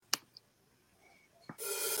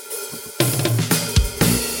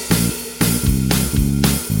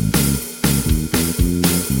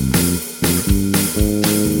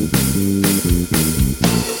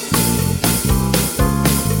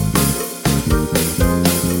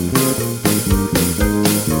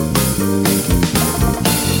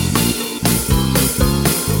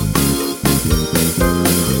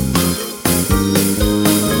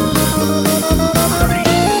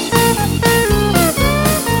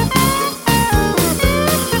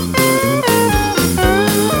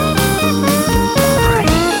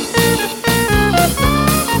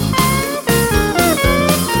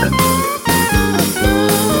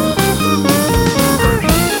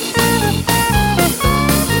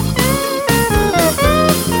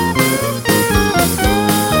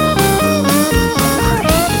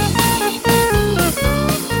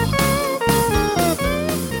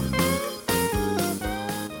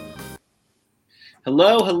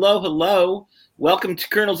Hello. Welcome to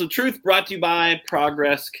Kernels of Truth, brought to you by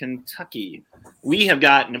Progress Kentucky. We have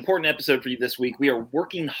got an important episode for you this week. We are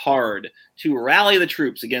working hard to rally the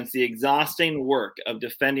troops against the exhausting work of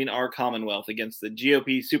defending our Commonwealth against the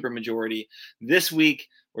GOP supermajority. This week,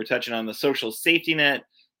 we're touching on the social safety net,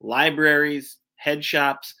 libraries, head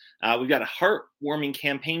shops. We've got a heartwarming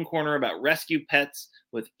campaign corner about rescue pets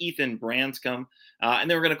with Ethan Branscombe. And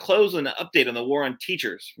then we're going to close with an update on the war on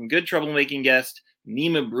teachers from good troublemaking guest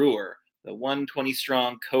Nima Brewer, the 120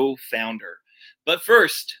 Strong co-founder. But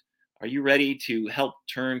first, are you ready to help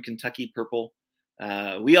turn Kentucky purple?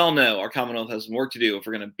 We all know our Commonwealth has some work to do if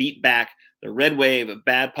we're going to beat back the red wave of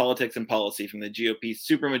bad politics and policy from the GOP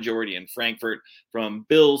supermajority in Frankfort, from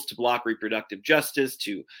bills to block reproductive justice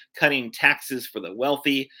to cutting taxes for the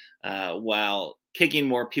wealthy, while kicking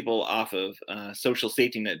more people off of social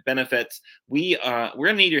safety net benefits. We're going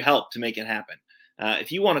to need your help to make it happen.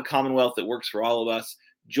 If you want a Commonwealth that works for all of us,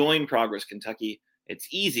 join Progress Kentucky. It's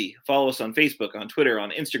easy. Follow us on Facebook, on Twitter,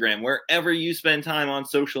 on Instagram, wherever you spend time on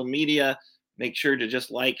social media. Make sure to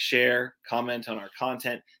just like, share, comment on our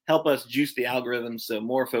content. Help us juice the algorithm so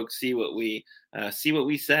more folks see what we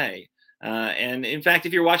say. And in fact,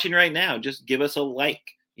 if you're watching right now, just give us a like.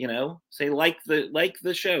 Say like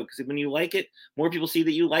the show, because when you like it, more people see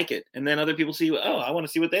that you like it, and then other people see, oh, I want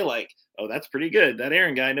to see what they like. Oh, that's pretty good. That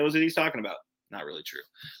Aaron guy knows what he's talking about. Not really true,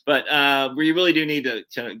 but we really do need to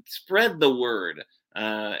spread the word.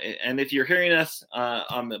 And if you're hearing us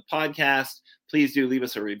on the podcast, please do leave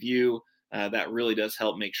us a review. That really does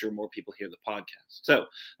help make sure more people hear the podcast. So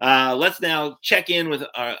let's now check in with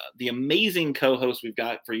the amazing co-host we've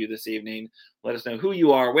got for you this evening. Let us know who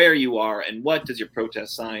you are, where you are, and what does your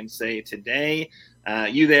protest sign say today.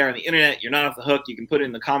 You there on the internet, you're not off the hook. You can put it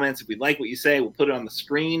in the comments. If we like what you say, we'll put it on the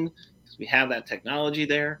screen because we have that technology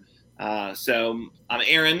there. So I'm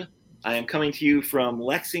Aaron. I am coming to you from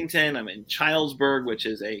Lexington. I'm in Childsburg, which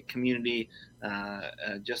is a community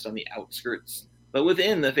just on the outskirts, but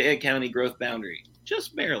within the Fayette County growth boundary,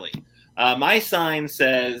 just barely. My sign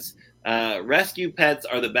says, rescue pets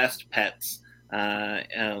are the best pets.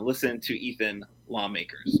 Listen to Ethan,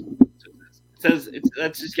 lawmakers. So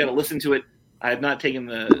that's just got to listen to it. I have not taken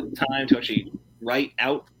the time to actually write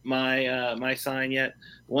out my sign yet.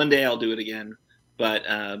 One day I'll do it again.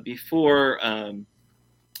 But before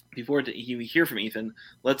you hear from Ethan,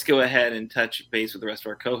 let's go ahead and touch base with the rest of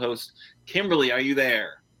our co-hosts. Kimberly, are you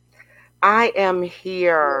there? I am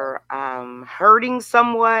here. Hurting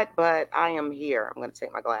somewhat, but I am here. I'm going to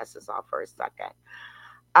take my glasses off for a second.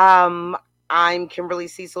 I'm Kimberly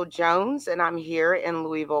Cecil Jones, and I'm here in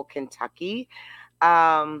Louisville, Kentucky,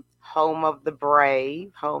 home of the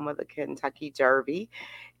Brave, home of the Kentucky Derby.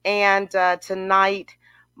 And tonight,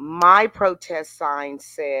 my protest sign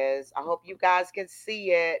says, I hope you guys can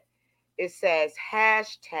see it. It says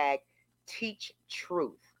hashtag teach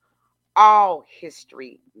truth. All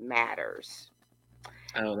history matters.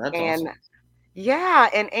 Oh, that's awesome. Yeah,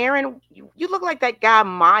 and Aaron, you look like that guy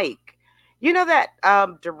Mike. You know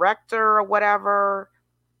that director or whatever?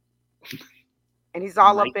 And he's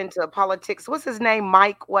all up into politics. What's his name?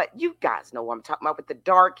 Mike what? You guys know what I'm talking about, with the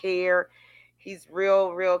dark hair. He's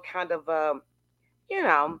real kind of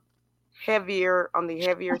heavier on the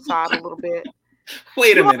heavier side a little bit.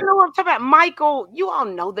 Wait a minute. You know what I'm talking about? Michael, you all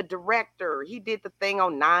know the director. He did the thing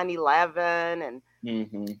on 9/11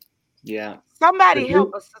 and yeah. Somebody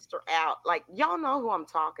help a sister out. Like, y'all know who I'm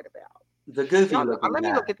talking about. The goofy looking Let guy.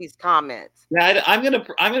 me look at these comments. Yeah, I'm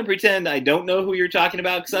gonna pretend I don't know who you're talking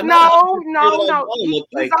about, because no.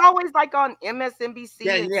 He's always like on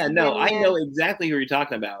MSNBC. Yeah. No, I know exactly who you're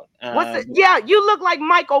talking about. What's it? Yeah, you look like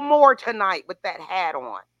Michael Moore tonight with that hat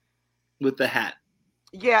on. With the hat.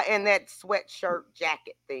 Yeah, and that sweatshirt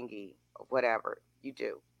jacket thingy or whatever you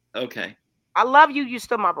do. Okay. I love you. You're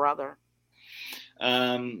still my brother.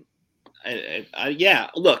 Yeah.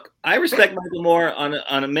 Look, I respect Michael Moore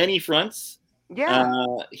on many fronts. Yeah.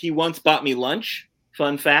 He once bought me lunch.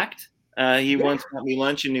 Fun fact. He once bought me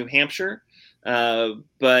lunch in New Hampshire.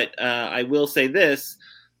 But I will say this: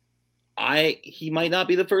 he might not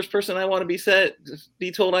be the first person I want to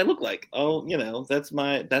be told I look like. Oh, that's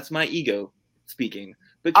my ego speaking.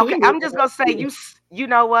 But okay, I'm just gonna say you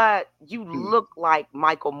know what? You look like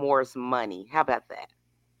Michael Moore's money. How about that?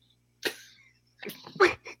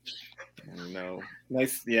 No.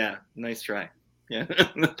 Nice try. Yeah.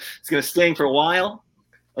 It's gonna sting for a while.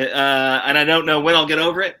 And I don't know when I'll get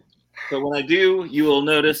over it. But when I do, you will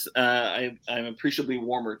notice I'm appreciably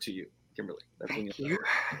warmer to you, Kimberly. Thank you.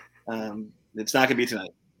 It's not gonna be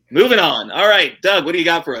tonight. Moving on. All right, Doug, what do you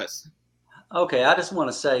got for us? Okay, I just want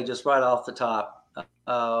to say, just right off the top,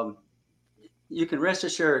 you can rest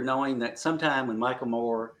assured knowing that sometime when Michael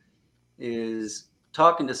Moore is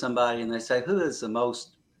talking to somebody and they say, who is the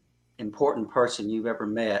most important person you've ever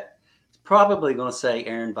met? It's probably going to say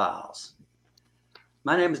Aaron Biles.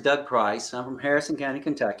 My name is Doug Price. I'm from Harrison County,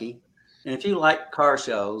 Kentucky. And if you like car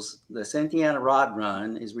shows, the Cynthiana Rod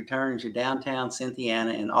Run is returning to downtown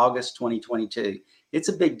Cynthiana in August 2022. It's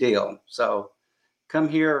a big deal. So come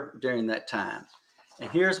here during that time. And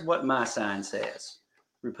here's what my sign says.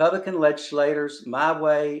 Republican legislators, my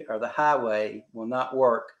way or the highway will not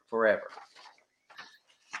work forever.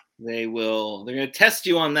 They're going to test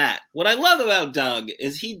you on that. What I love about Doug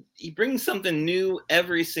is he brings something new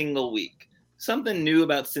every single week. Something new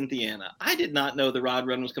about Cynthiana. I did not know the Rod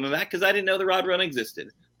Run was coming back because I didn't know the Rod Run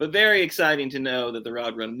existed. But very exciting to know that the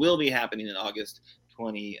Rod Run will be happening in August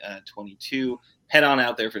 2022. Head on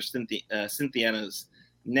out there for Cynthiana's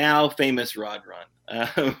now famous Rod Run.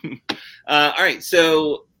 All right,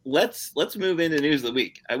 so let's move into news of the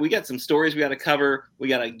week. We got some stories we got to cover. We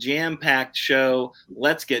got a jam-packed show.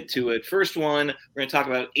 Let's get to it. First one, we're going to talk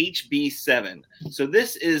about HB 7. So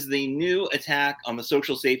this is the new attack on the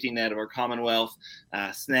social safety net of our Commonwealth,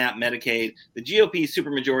 SNAP, Medicaid. The GOP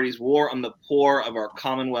supermajority's war on the poor of our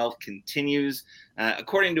Commonwealth continues.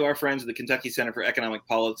 According to our friends at the Kentucky Center for Economic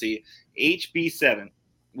Policy, HB 7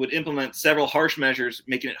 would implement several harsh measures,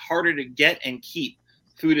 making it harder to get and keep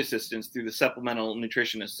food assistance through the Supplemental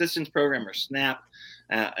Nutrition Assistance Program, or SNAP,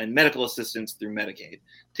 and medical assistance through Medicaid.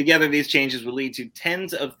 Together, these changes would lead to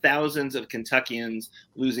tens of thousands of Kentuckians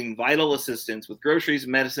losing vital assistance with groceries,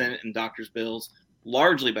 medicine, and doctor's bills,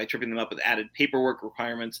 largely by tripping them up with added paperwork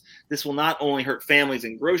requirements. This will not only hurt families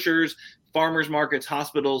and grocers, farmers markets,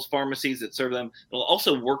 hospitals, pharmacies that serve them, it will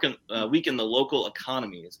also weaken the local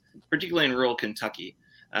economies, particularly in rural Kentucky.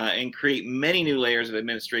 And create many new layers of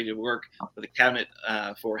administrative work for the Cabinet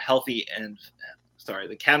for Health and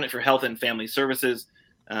Family Services,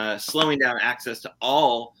 slowing down access to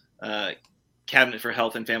all Cabinet for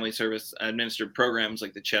Health and Family Service administered programs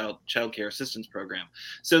like the Child Care Assistance Program.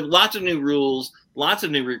 So lots of new rules, lots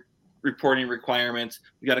of new reporting requirements.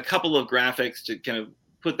 We got a couple of graphics to kind of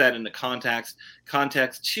put that into context.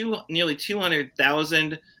 Nearly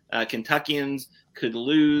 200,000 Kentuckians could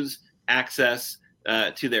lose access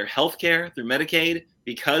to their health care through Medicaid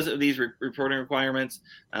because of these reporting requirements.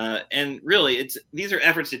 And really, these are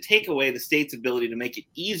efforts to take away the state's ability to make it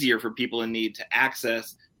easier for people in need to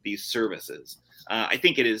access these services. I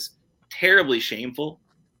think it is terribly shameful.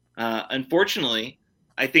 Unfortunately,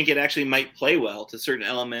 I think it actually might play well to certain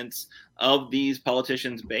elements of these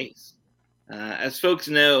politicians' base. As folks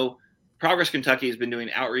know, Progress Kentucky has been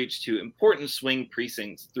doing outreach to important swing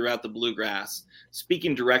precincts throughout the Bluegrass,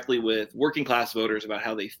 speaking directly with working class voters about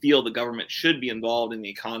how they feel the government should be involved in the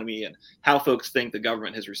economy and how folks think the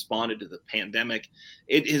government has responded to the pandemic.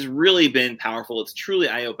 It has really been powerful. It's truly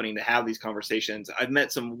eye-opening to have these conversations. I've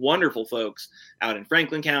met some wonderful folks out in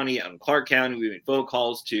Franklin County, out in Clark County. We've made phone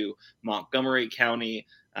calls to Montgomery County,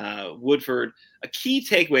 Woodford. A key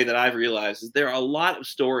takeaway that I've realized is there are a lot of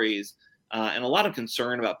stories and a lot of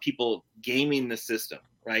concern about people gaming the system,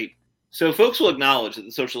 right? So folks will acknowledge that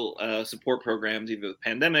the social support programs, either the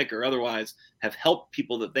pandemic or otherwise, have helped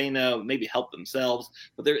people that they know, maybe help themselves.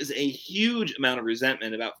 But there is a huge amount of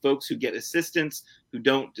resentment about folks who get assistance who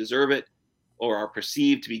don't deserve it or are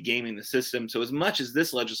perceived to be gaming the system. So as much as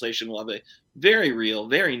this legislation will have a very real,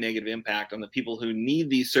 very negative impact on the people who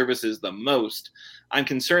need these services the most, I'm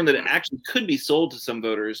concerned that it actually could be sold to some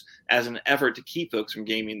voters as an effort to keep folks from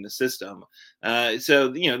gaming the system. So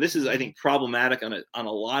this is, I think, problematic on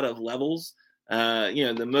a lot of levels.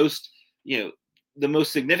 The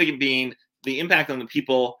most significant being the impact on the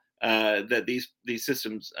people that these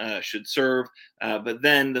systems should serve, but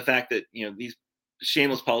then the fact that these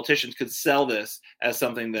shameless politicians could sell this as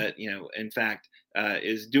something that in fact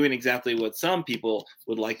is doing exactly what some people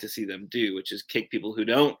would like to see them do, which is kick people who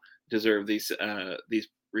don't deserve these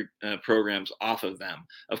programs off of them.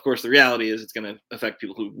 Of course, the reality is it's going to affect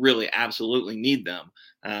people who really absolutely need them.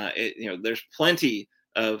 There's plenty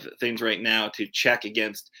of things right now to check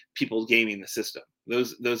against people gaming the system.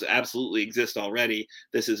 Those absolutely exist already.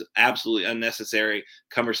 This is absolutely unnecessary,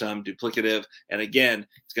 cumbersome, duplicative, and again,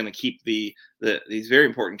 it's going to keep these very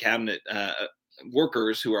important cabinet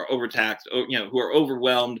workers who are overtaxed, who are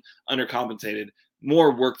overwhelmed, undercompensated,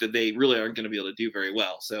 more work that they really aren't going to be able to do very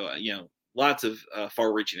well. So, lots of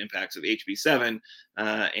far-reaching impacts of HB 7,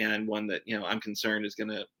 and one that I'm concerned is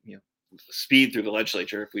going to speed through the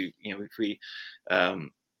legislature if we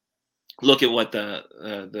look at what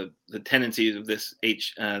the tendencies of this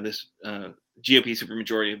GOP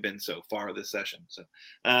supermajority have been so far this session. So,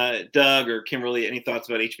 Doug or Kimberly, any thoughts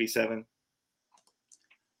about HB 7?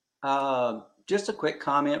 just a quick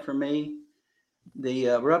comment from me.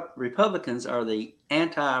 The Republicans are the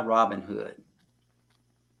anti-Robin Hood.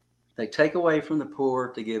 They take away from the poor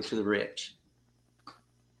to give to the rich.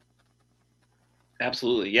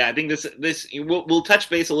 Absolutely. Yeah, I think this we'll touch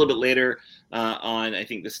base a little bit later on, I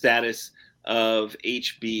think, the status of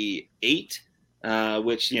HB 8,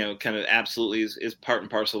 which, kind of absolutely is part and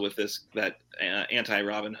parcel with that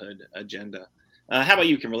anti-Robin Hood agenda. How about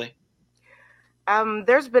you, Kimberly?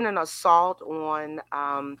 There's been an assault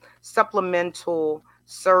on supplemental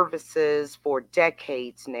services for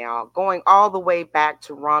decades now, going all the way back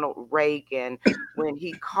to Ronald Reagan when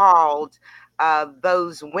he called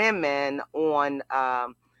those women on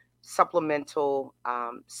supplemental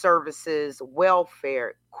services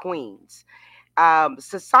welfare queens.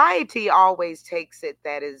 Society always takes it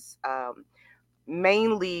that is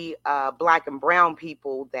mainly Black and brown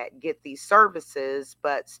people that get these services,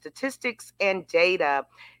 but statistics and data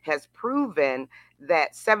has proven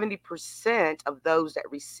that 70% of those that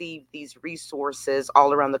receive these resources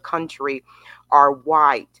all around the country are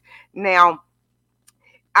white. Now,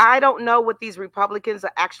 I don't know what these Republicans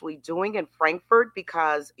are actually doing in Frankfort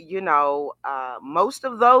because, most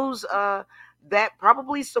of those that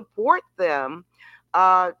probably support them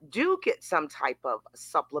do get some type of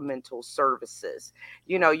supplemental services.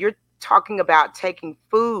 You're talking about taking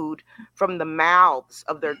food from the mouths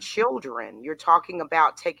of their children. You're talking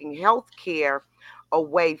about taking health care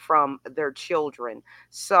away from their children.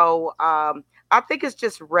 So I think it's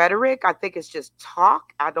just rhetoric. I think it's just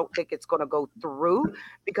talk. I don't think it's going to go through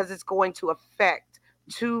because it's going to affect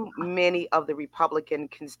too many of the Republican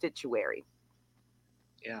constituency.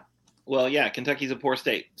 Yeah. Well, yeah, Kentucky's a poor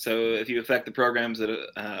state. So if you affect the programs that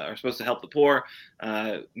are supposed to help the poor,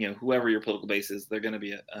 whoever your political base is, they're going to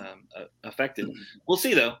be affected. We'll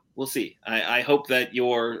see, though. We'll see. I hope that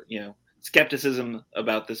your, skepticism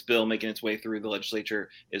about this bill making its way through the legislature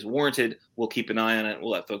is warranted. We'll keep an eye on it.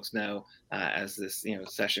 We'll let folks know as this,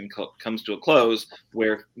 session comes to a close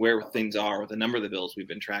where things are with a number of the bills we've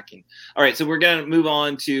been tracking. All right, so we're going to move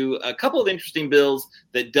on to a couple of interesting bills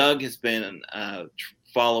that Doug has been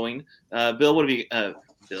following. Bill, what have you,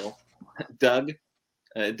 Bill? Doug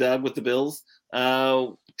with the bills.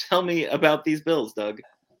 Tell me about these bills, Doug.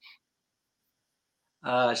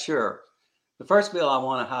 Sure. The first bill I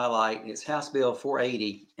want to highlight is House Bill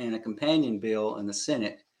 480 and a companion bill in the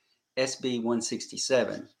Senate, SB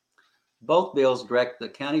 167. Both bills direct the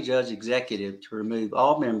county judge executive to remove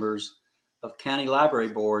all members of county library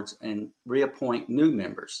boards and reappoint new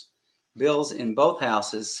members. Bills in both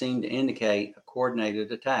houses seem to indicate a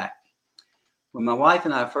coordinated attack. When my wife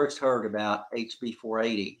and I first heard about HB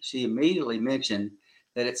 480, she immediately mentioned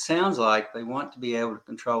that it sounds like they want to be able to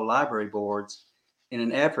control library boards in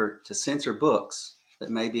an effort to censor books that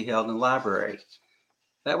may be held in the library.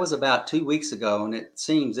 That was about 2 weeks ago, and it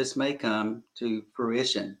seems this may come to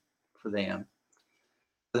fruition for them.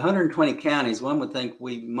 With 120 counties, one would think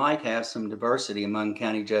we might have some diversity among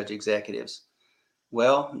county judge executives.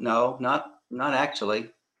 Well, no, not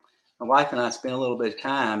actually. My wife and I spent a little bit of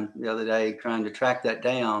time the other day trying to track that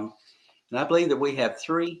down, and I believe that we have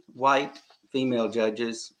 3 white female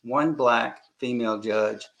judges, 1 Black female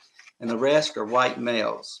judge, and the rest are white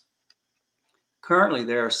males. Currently,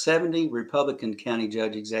 there are 70 Republican county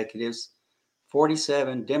judge executives,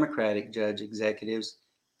 47 Democratic judge executives,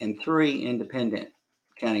 and 3 independent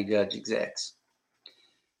county judge execs.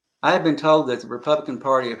 I have been told that the Republican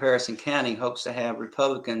Party of Harrison County hopes to have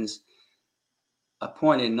Republicans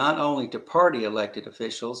appointed not only to party elected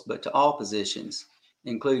officials, but to all positions,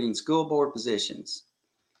 including school board positions.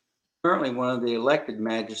 Currently, one of the elected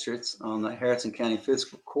magistrates on the Harrison County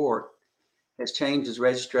Fiscal Court has changed his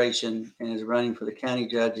registration and is running for the county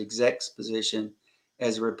judge exec's position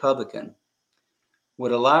as a Republican.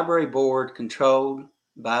 Would a library board controlled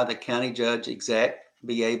by the county judge exec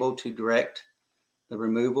be able to direct the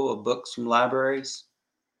removal of books from libraries?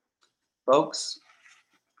 Folks,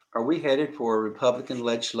 are we headed for a Republican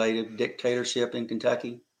legislative dictatorship in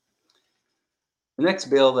Kentucky? The next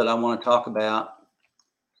bill that I want to talk about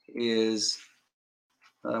is,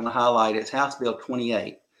 I want to highlight, it's House Bill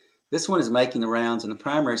 28. This one is making the rounds, and the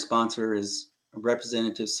primary sponsor is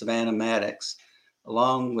Representative Savannah Maddox,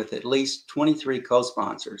 along with at least 23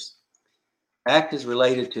 co-sponsors. Act is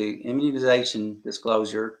related to immunization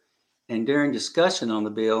disclosure, and during discussion on the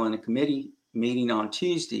bill in a committee meeting on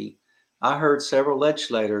Tuesday, I heard several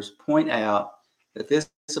legislators point out that this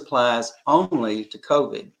applies only to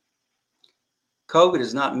COVID. COVID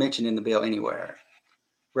is not mentioned in the bill anywhere.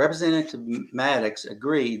 Representative Maddox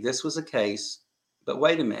agreed this was the case, but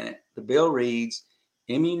wait a minute. The bill reads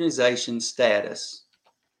immunization status.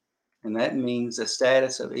 and that means the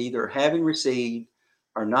status of either having received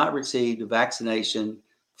or not received a vaccination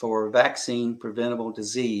for a vaccine preventable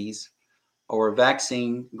disease or a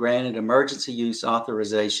vaccine granted emergency use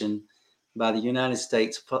authorization by the United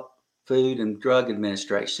States Food and Drug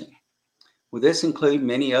Administration. Will this include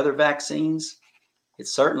many other vaccines? It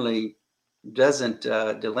certainly doesn't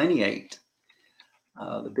delineate.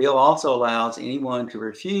 The bill also allows anyone to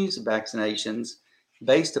refuse vaccinations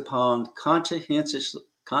based upon conscientiously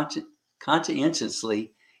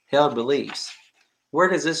held beliefs. Where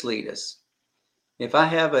does this lead us? If I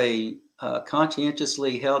have a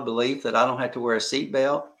conscientiously held belief that I don't have to wear a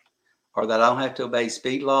seatbelt or that I don't have to obey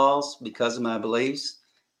speed laws because of my beliefs,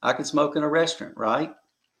 I can smoke in a restaurant, right?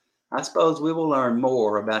 I suppose we will learn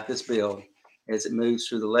more about this bill as it moves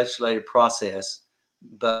through the legislative process,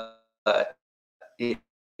 but it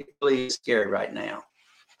really is scary right now.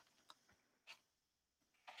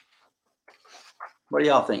 What do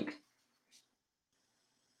y'all think?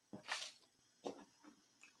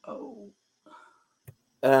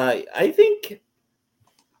 I think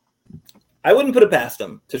I wouldn't put it past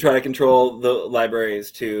them to try to control the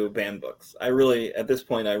libraries to ban books. At this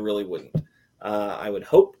point, I really wouldn't. I would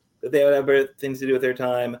hope that they would have better things to do with their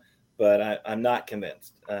time, but I'm not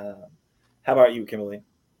convinced. How about you, Kimberly?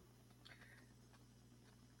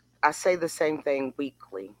 I say the same thing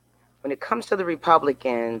weekly. When it comes to the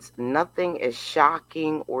Republicans, nothing is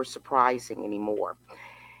shocking or surprising anymore.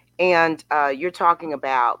 And you're talking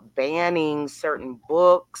about banning certain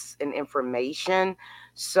books and information.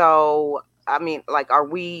 So, I mean, like, are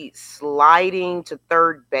we sliding to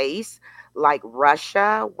third base like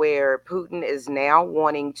Russia, where Putin is now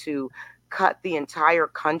wanting to cut the entire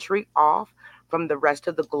country off from the rest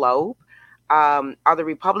of the globe? Are the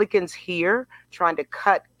Republicans here trying to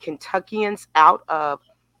cut Kentuckians out of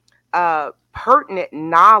pertinent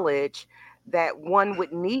knowledge that one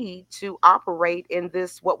would need to operate in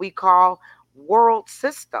this, what we call, world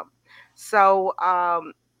system? So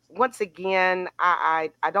once again, I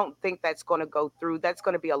don't think that's going to go through. That's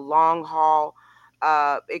going to be a long haul.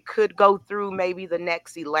 It could go through maybe the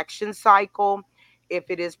next election cycle if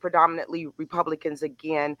it is predominantly Republicans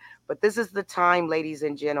again. But this is the time, ladies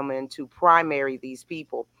and gentlemen, to primary these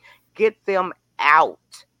people. Get them out.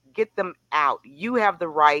 Get them out. You have the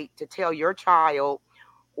right to tell your child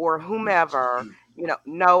or whomever,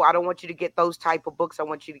 no, I don't want you to get those type of books. I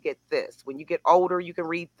want you to get this. When you get older, you can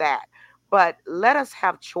read that. But let us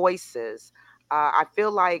have choices. I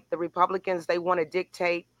feel like the Republicans, they want to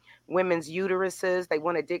dictate women's uteruses. They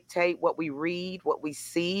want to dictate what we read, what we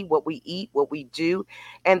see, what we eat, what we do.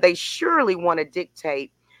 And they surely want to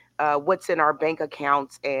dictate what's in our bank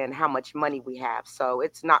accounts and how much money we have. So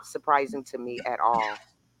it's not surprising to me at all.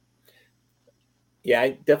 Yeah,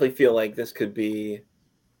 I definitely feel like this could be.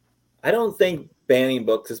 I don't think banning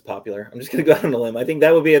books is popular. I'm just going to go out on a limb. I think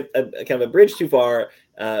that would be a kind of a bridge too far.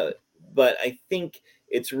 But I think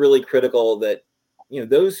it's really critical that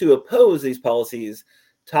those who oppose these policies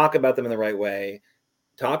talk about them in the right way,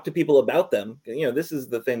 talk to people about them. This is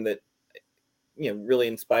the thing that really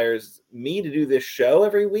inspires me to do this show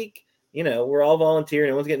every week. We're all volunteer.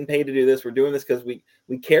 No one's getting paid to do this. We're doing this because we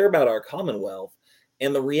care about our Commonwealth.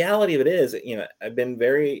 And the reality of it is, I've been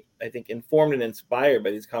very, I think, informed and inspired by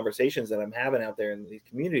these conversations that I'm having out there in these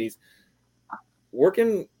communities.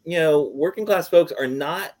 Working class folks are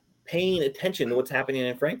not paying attention to what's happening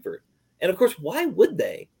in Frankfort. And of course, why would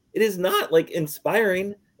they? It is not like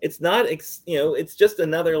inspiring. It's not, it's just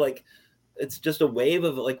another, it's just a wave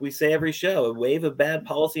of, like we say every show, a wave of bad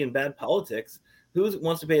policy and bad politics. Who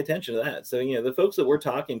wants to pay attention to that? So, the folks that we're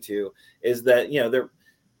talking to is that,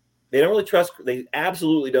 they don't really trust. They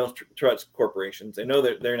absolutely don't trust corporations. They know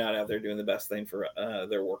that they're not out there doing the best thing for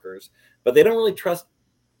their workers, but they don't really trust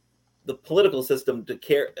the political system to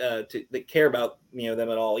care about them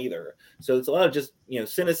at all either. So it's a lot of just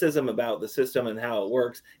cynicism about the system and how it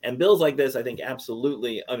works. And bills like this, I think,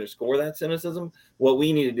 absolutely underscore that cynicism. What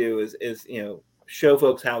we need to do is show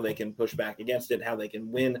folks how they can push back against it, how they can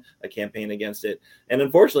win a campaign against it. And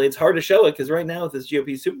unfortunately, it's hard to show it because right now with this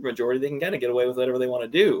GOP supermajority, they can kind of get away with whatever they want to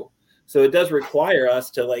do. So it does require us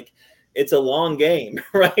to it's a long game,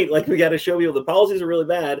 right? Like we got to show people the policies are really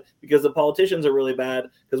bad because the politicians are really bad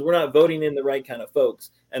because we're not voting in the right kind of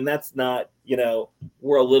folks. And that's not,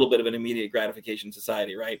 we're a little bit of an immediate gratification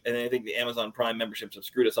society, right? And I think the Amazon Prime memberships have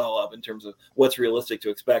screwed us all up in terms of what's realistic to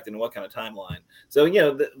expect and what kind of timeline. So,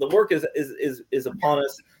 the work is upon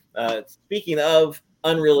us. Speaking of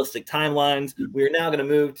unrealistic timelines, we are now going to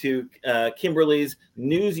move to Kimberly's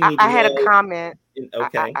news. I had a comment.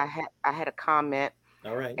 Okay. I had a comment.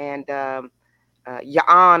 All right. And Your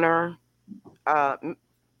Honor,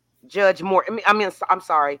 Judge Moore. I'm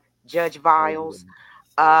sorry, Judge Viles.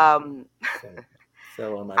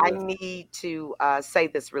 So on my I list. need to say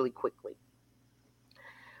this really quickly.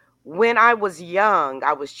 When I was young,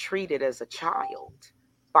 I was treated as a child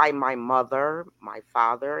by my mother, my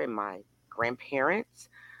father, and my grandparents.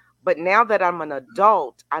 But now that I'm an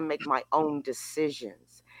adult, I make my own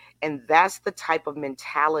decisions. And that's the type of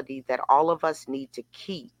mentality that all of us need to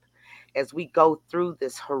keep as we go through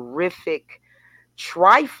this horrific,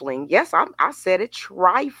 trifling, yes, I said it,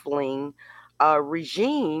 trifling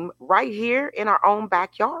regime right here in our own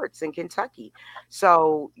backyards in Kentucky.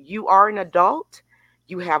 So you are an adult,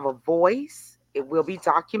 you have a voice, it will be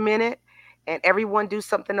documented, and everyone do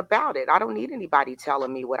something about it. I don't need anybody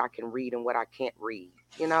telling me what I can read and what I can't read.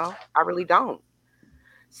 I really don't.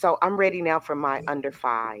 So I'm ready now for my under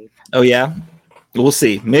 5. Oh, yeah? We'll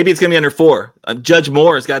see. Maybe it's going to be under 4. Judge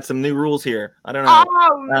Moore has got some new rules here. I don't know.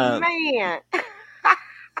 Oh, man.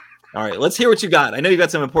 All right, let's hear what you got. I know you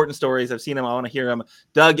got some important stories. I've seen them. I want to hear them.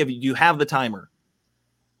 Doug, do you have the timer?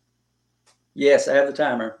 Yes, I have the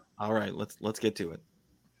timer. All right, let's get to it.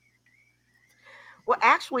 Well,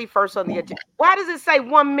 actually, first on the agenda, why does it say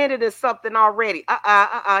 1 minute or something already?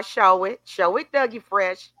 Show it, Dougie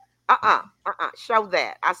Fresh. Show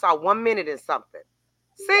that. I saw 1 minute and something.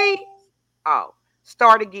 See? Oh,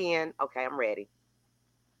 start again. Okay, I'm ready.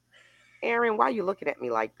 Aaron, why are you looking at me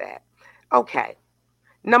like that? Okay.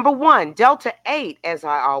 Number 1, Delta 8, as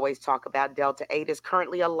I always talk about, Delta 8 is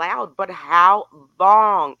currently allowed, but how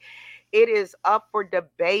long? It is up for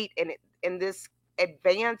debate, and this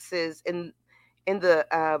advances in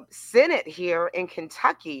the Senate here in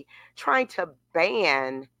Kentucky, trying to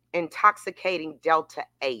ban intoxicating Delta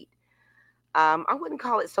 8. I wouldn't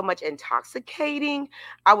call it so much intoxicating.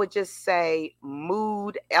 I would just say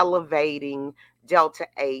mood elevating Delta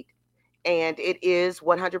 8. And it is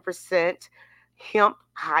 100% hemp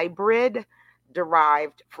hybrid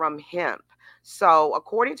derived from hemp. So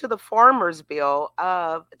according to the Farmers Bill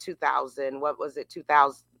of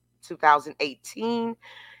 2018,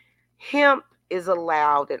 hemp is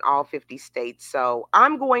allowed in all 50 states. So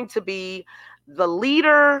I'm going to be the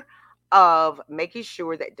leader of making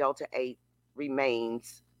sure that Delta 8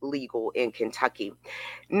 remains legal in Kentucky.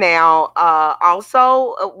 Now,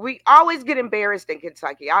 also, we always get embarrassed in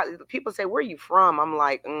Kentucky. People say, where are you from? I'm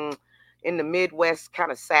like, in the Midwest,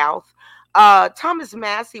 kind of South. Thomas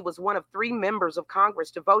Massie was one of 3 members of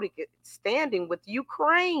Congress to vote standing with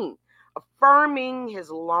Ukraine, affirming his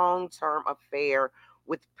long-term affair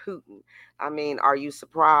with Putin. I mean, are you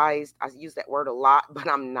surprised? I use that word a lot, but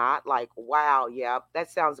I'm not. Like, wow, yeah,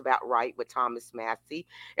 that sounds about right with Thomas Massie.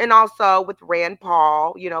 And also with Rand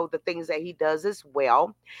Paul, the things that he does as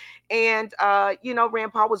well. And,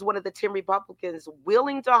 Rand Paul was one of the 10 Republicans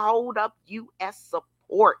willing to hold up U.S.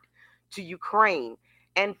 support to Ukraine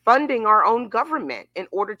and funding our own government in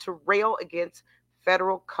order to rail against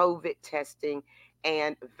federal COVID testing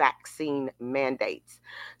and vaccine mandates.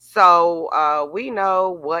 So we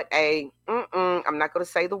know what I'm not going to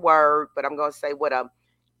say the word, but I'm going to say what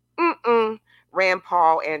Rand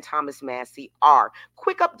Paul and Thomas Massie are.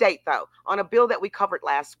 Quick update, though, on a bill that we covered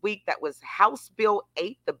last week. That was House Bill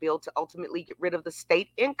 8, the bill to ultimately get rid of the state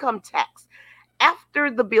income tax. After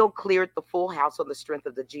the bill cleared the full House on the strength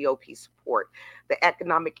of the GOP support, the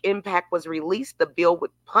economic impact was released. The bill would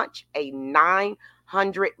punch a $900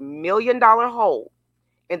 million hole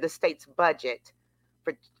in the state's budget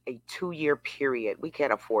for a 2-year period. We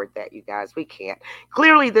can't afford that, you guys. We can't.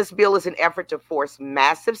 Clearly, this bill is an effort to force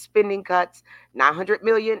massive spending cuts. $900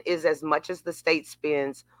 million is as much as the state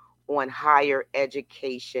spends on higher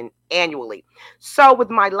education annually. So with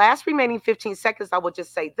my last remaining 15 seconds, I will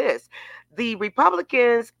just say this. The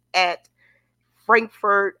Republicans at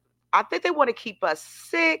Frankfurt, I think they want to keep us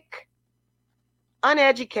sick,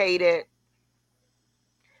 uneducated,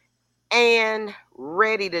 and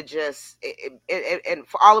ready to just, and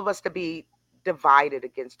for all of us to be divided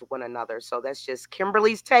against one another. So that's just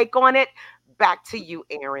Kimberly's take on it. Back to you,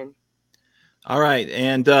 Aaron. All right.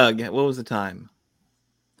 And Doug, what was the time?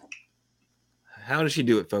 How does she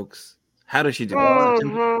do it, folks? How does she do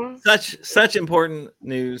it? Such important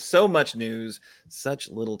news, so much news, such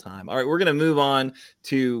little time. All right, we're going to move on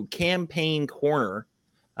to Campaign Corner,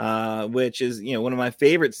 which is, one of my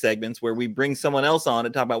favorite segments where we bring someone else on to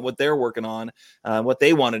talk about what they're working on, what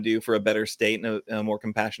they want to do for a better state and a more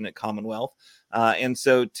compassionate Commonwealth. And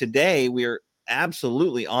so today we are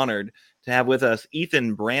absolutely honored to have with us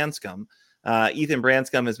Ethan Branscombe. Ethan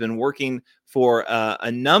Branscombe has been working for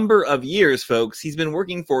a number of years, folks. He's been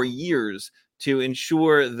working for years to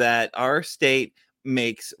ensure that our state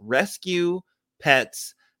makes rescue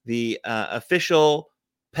pets the official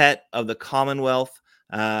pet of the Commonwealth.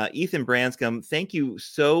 Ethan Branscombe, thank you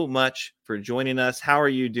so much for joining us. How are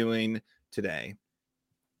you doing today?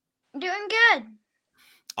 Doing good.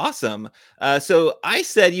 Awesome. So I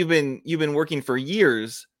said you've been working for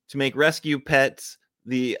years to make Rescue Pets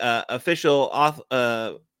the official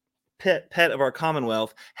pet of our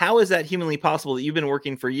Commonwealth. How is that humanly possible that you've been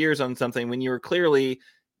working for years on something when you were clearly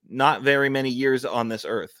not very many years on this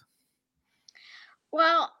earth?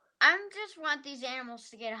 Well, I just want these animals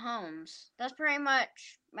to get homes. That's pretty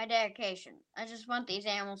much my dedication. I just want these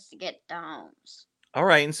animals to get to homes. All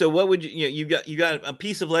right. And so what would you got a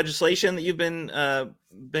piece of legislation that you've been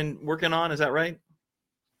working on, is that right?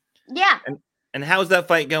 Yeah. And how's that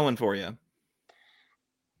fight going for you?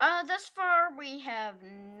 Thus far we have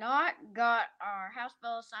not got our House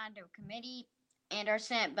bill assigned to a committee, and our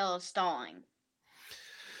Senate bill is stalling.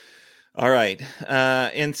 All right.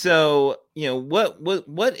 And so,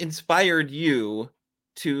 what inspired you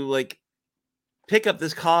to like pick up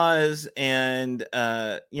this cause and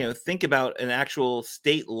think about an actual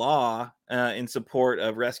state law in support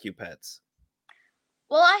of rescue pets?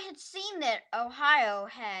 Well, I had seen that Ohio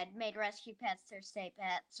had made rescue pets their state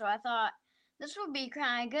pet, so I thought this would be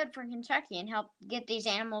kind of good for Kentucky and help get these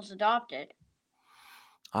animals adopted.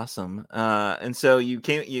 Awesome. And so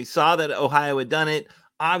you saw that Ohio had done it.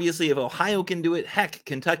 Obviously, if Ohio can do it, heck,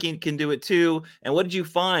 Kentucky can do it too. And what did you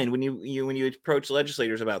find when you approached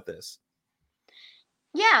legislators about this?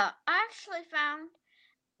 Yeah, I actually found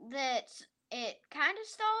that it kind of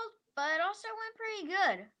stalled, but also went pretty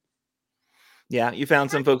good. Yeah, you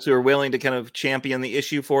found some folks who are willing to kind of champion the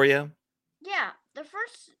issue for you? Yeah, the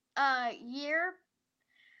first year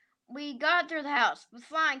we got through the House with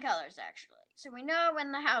flying colors, actually. So we know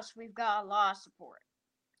in the House we've got a lot of support.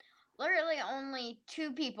 Literally only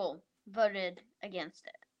 2 people voted against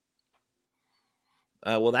it.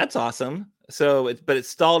 Well, that's awesome. So it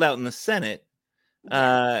stalled out in the Senate.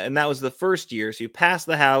 And that was the first year. So you passed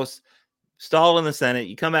the House, stalled in the Senate.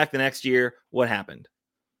 You come back the next year. What happened?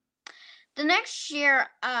 The next year,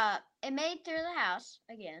 it made through the House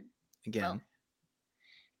again.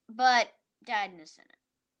 But died in the Senate.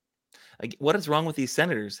 What is wrong with these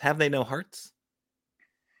senators? Have they no hearts?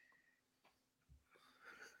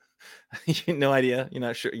 No idea. You're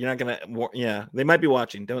not sure. You're not gonna. Yeah, they might be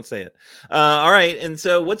watching. Don't say it. All right. And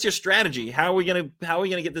so, what's your strategy? How are we gonna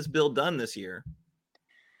get this bill done this year?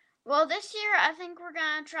 Well, this year I think we're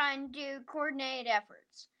gonna try and do coordinated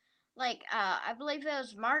efforts. Like I believe it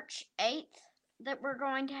was March 8th that we're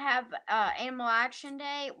going to have Animal Action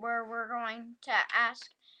Day, where we're going to ask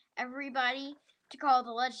everybody to call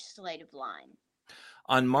the legislative line.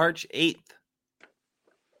 On March 8th.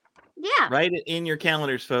 Yeah. Write it in your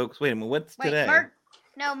calendars, folks. Wait a minute. What's today?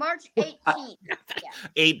 March 18th. Yeah.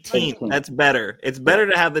 18th. That's better. It's better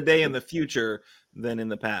to have the day in the future than in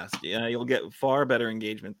the past. Yeah, you'll get far better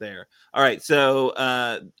engagement there. All right. So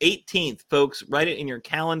 18th, folks, write it in your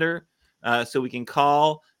calendar so we can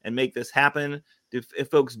call and make this happen. If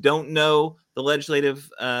folks don't know the legislative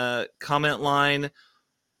comment line,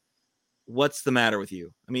 what's the matter with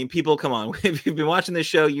you? I mean, people, come on. If you've been watching this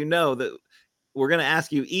show, you know that we're going to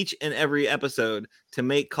ask you each and every episode to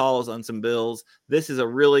make calls on some bills. This is a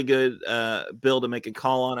really good bill to make a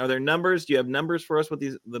call on. Are there numbers? Do you have numbers for us with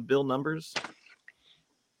the bill numbers?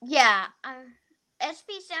 Yeah.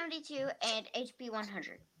 SB 72 and HB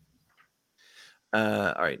 100.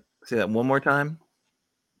 All right. Say that one more time.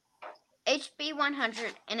 HB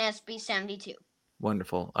 100 and SB 72.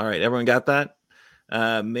 Wonderful. All right. Everyone got that?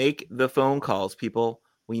 Make the phone calls, people.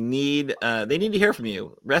 They need to hear from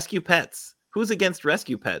you. Rescue pets. Who's against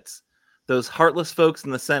rescue pets? Those heartless folks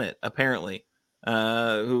in the Senate, apparently,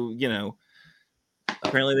 who,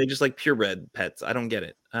 apparently they just like purebred pets. I don't get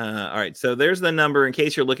it. All right. So there's the number in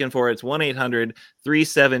case you're looking for it. It's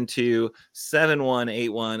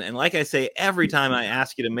 1-800-372-7181. And like I say, every time I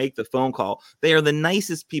ask you to make the phone call, they are the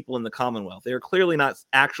nicest people in the Commonwealth. They are clearly not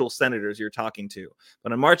actual senators you're talking to.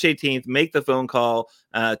 But on March 18th, make the phone call.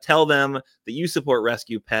 Tell them that you support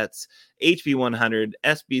rescue pets, HB 100,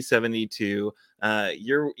 SB 72.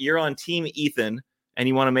 You're on Team Ethan, and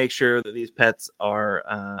you want to make sure that these pets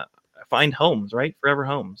are find homes, right? Forever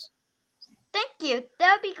homes. Thank you.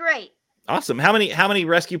 That would be great. Awesome. How many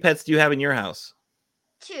rescue pets do you have in your house?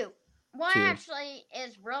 2. One actually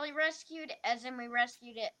is really rescued, as in we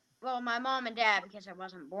rescued it. Well, my mom and dad, because I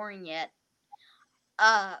wasn't born yet,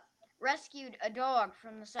 rescued a dog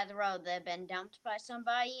from the side of the road that had been dumped by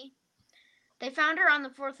somebody. They found her on the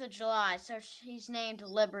 4th of July, so she's named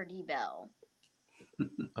Liberty Bell.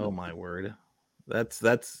 Oh my word. That's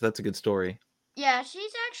a good story. Yeah,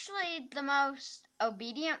 she's actually the most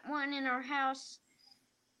obedient one in our house.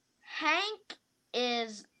 Hank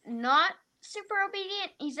is not super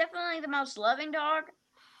obedient. He's definitely the most loving dog.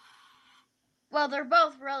 Well, they're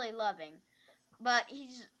both really loving, but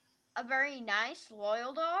he's a very nice,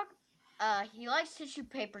 loyal dog. He likes to chew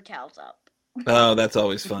paper towels up. Oh, that's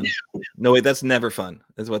always fun. No, wait, that's never fun.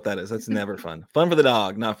 Is what that is. That's never fun. Fun for the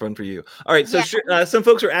dog, not fun for you. All right, so Yeah. some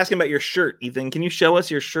folks are asking about your shirt, Ethan. Can you show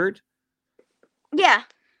us your shirt? Yeah.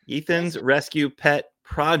 Ethan's Rescue Pet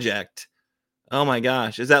Project. Oh my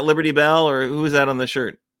gosh, is that Liberty Bell or who is that on the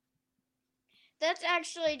shirt? That's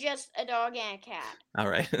actually just a dog and a cat. All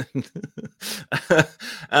right.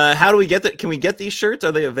 How do we get that? Can we get these shirts?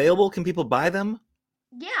 Are they available? Can people buy them?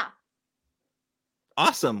 Yeah.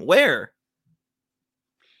 Awesome. Where?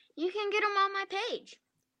 You can get them on my page.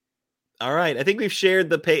 All right. I think we've shared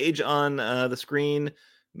the page on the screen.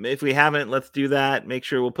 If we haven't, let's do that. Make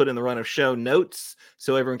sure we'll put in the run of show notes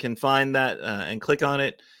so everyone can find that and click on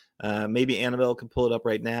it. Maybe Annabelle can pull it up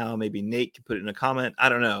right now. Maybe Nate can put it in a comment. I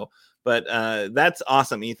don't know. But that's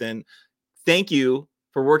awesome, Ethan. Thank you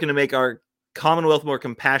for working to make our Commonwealth more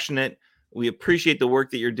compassionate. We appreciate the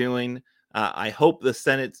work that you're doing. I hope the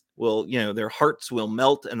Senate will, their hearts will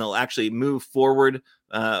melt and they'll actually move forward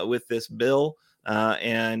with this bill.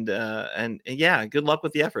 And yeah, good luck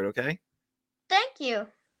with the effort. Okay. Thank you.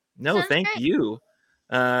 No, Sounds thank great. you.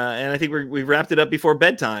 And I think we've wrapped it up before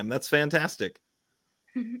bedtime. That's fantastic.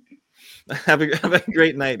 Have a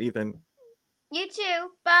great night, Ethan. You too.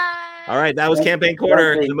 Bye. All right, that was Campaign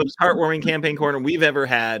Corner, the most heartwarming campaign corner we've ever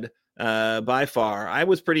had by far. I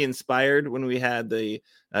was pretty inspired when we had the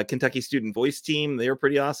Kentucky Student Voice team. They were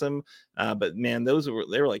pretty awesome, but man, they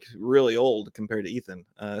were like really old compared to Ethan.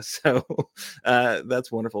 So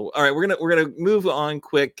that's wonderful. All right, we're gonna move on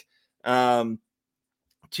quick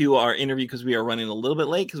to our interview because we are running a little bit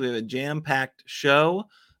late because we have a jam-packed show.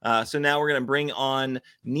 So now we're gonna bring on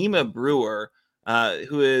Nima Brewer,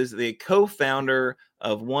 who is the co-founder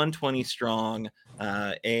of 120 Strong,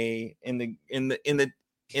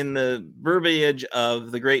 in the verbiage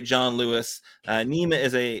of the great John Lewis. Nima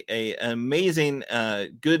is an amazing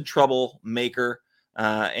good troublemaker,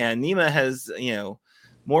 and Nima has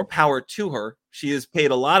more power to her. She has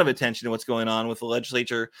paid a lot of attention to what's going on with the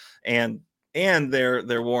legislature and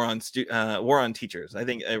their war on teachers. I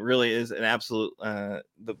think it really is an absolute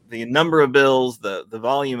the number of bills, the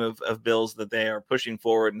volume of bills that they are pushing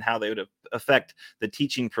forward and how they would affect the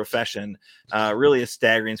teaching profession really is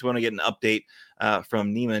staggering. So we want to get an update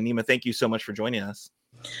from Nima. Nima, thank you so much for joining us.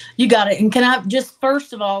 You got it. And can I just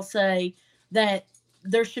first of all say that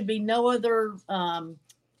there should be no other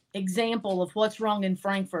example of what's wrong in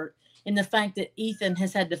Frankfort in the fact that Ethan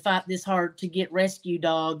has had to fight this hard to get rescue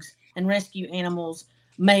dogs and rescue animals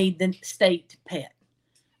made the state pet.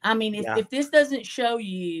 I mean, if this doesn't show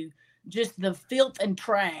you just the filth and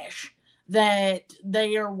trash that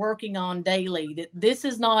they are working on daily, that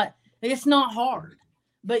it's not hard,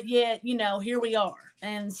 but yet, here we are.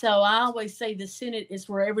 And so I always say the Senate is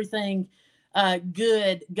where everything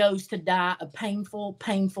good goes to die a painful,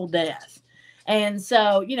 painful death. And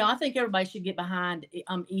so, I think everybody should get behind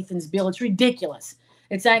Ethan's bill. It's ridiculous.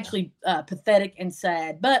 It's actually pathetic and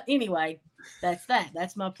sad. But anyway, that's that.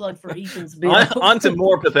 That's my plug for Ethan's bill. On to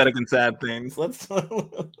more pathetic and sad things. Let's.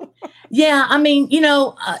 Yeah, I mean,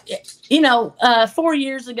 4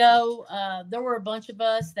 years ago, there were a bunch of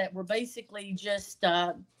us that were basically just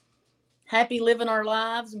happy living our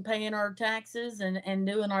lives and paying our taxes and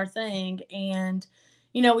doing our thing. And,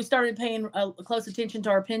 we started paying close attention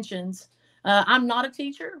to our pensions. I'm not a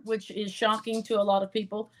teacher, which is shocking to a lot of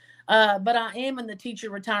people. But I am in the teacher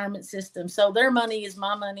retirement system. So their money is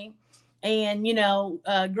my money. And,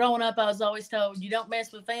 growing up, I was always told you don't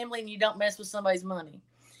mess with family and you don't mess with somebody's money.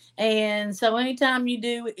 And so anytime you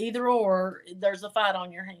do either or, there's a fight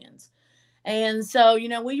on your hands. And so,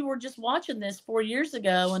 we were just watching this 4 years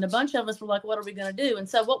ago and a bunch of us were like, what are we going to do? And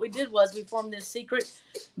so what we did was we formed this secret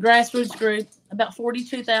grassroots group. About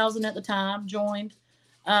 42,000 at the time joined.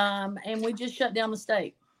 And we just shut down the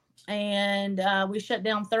state. And we shut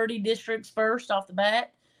down 30 districts first off the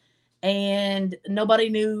bat. And nobody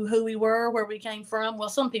knew who we were, where we came from. Well,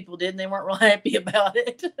 some people did, and they weren't real happy about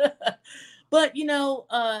it. But,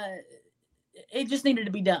 it just needed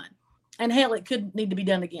to be done. And hell, it could need to be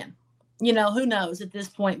done again. Who knows at this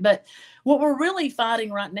point. But what we're really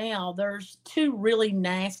fighting right now, there's two really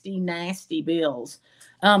nasty, nasty bills.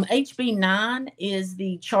 HB 9 is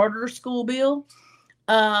the charter school bill.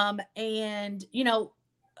 And,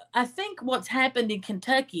 I think what's happened in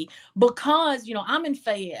Kentucky, because, I'm in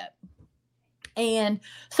Fayette. And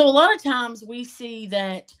so a lot of times we see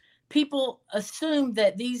that people assume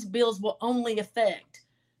that these bills will only affect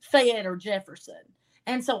Fayette or Jefferson.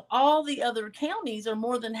 And so all the other counties are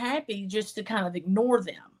more than happy just to kind of ignore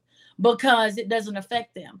them. because it doesn't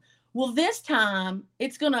affect them. Well, this time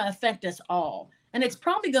it's going to affect us all. And it's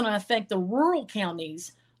probably going to affect the rural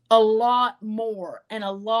counties a lot more, and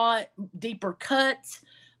a lot deeper cuts,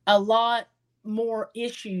 a lot more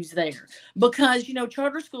issues there, because,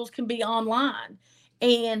 charter schools can be online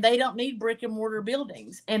and they don't need brick and mortar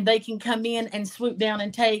buildings, and they can come in and swoop down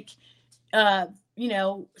and take,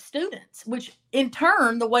 students, which in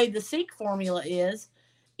turn, the way the SEEK formula is,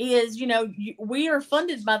 we are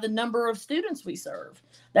funded by the number of students we serve.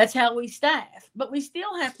 That's how we staff, but we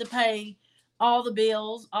still have to pay all the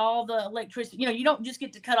bills, all the electricity. You don't just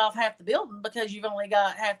get to cut off half the building because you've only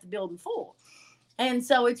got half the building full. And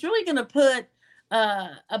so it's really going to put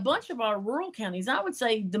a bunch of our rural counties, I would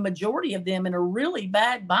say the majority of them, in a really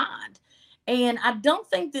bad bind. And I don't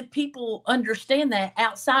think that people understand that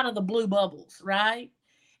outside of the blue bubbles, right?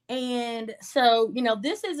 And so,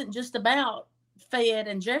 this isn't just about Fayette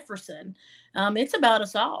and Jefferson. It's about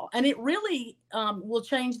us all. And it really will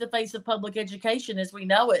change the face of public education as we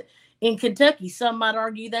know it in Kentucky. Some might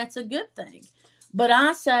argue that's a good thing. But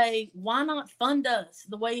I say, why not fund us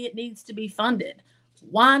the way it needs to be funded?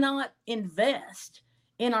 Why not invest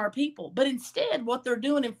in our people? But instead, what they're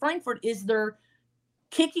doing in Frankfort is they're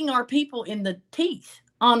kicking our people in the teeth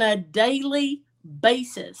on a daily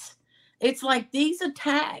basis. It's like these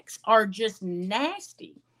attacks are just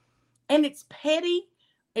nasty, and it's petty,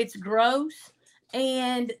 it's gross,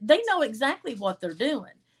 and they know exactly what they're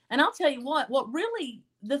doing. And I'll tell you what really,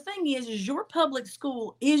 the thing is your public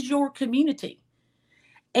school is your community.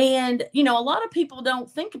 And, a lot of people don't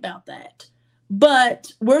think about that,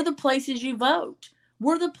 but we're the places you vote.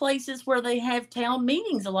 We're the places where they have town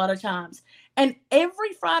meetings a lot of times. And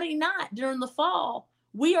every Friday night during the fall,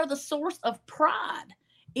 we are the source of pride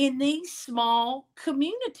in these small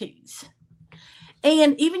communities.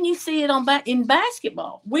 And even you see it in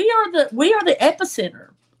basketball. We are the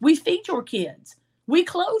epicenter. We feed your kids. We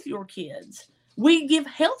clothe your kids. We give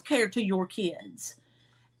health care to your kids.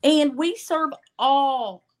 And we serve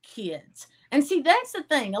all kids. And see, that's the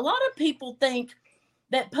thing. A lot of people think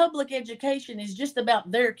that public education is just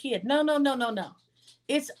about their kid. No.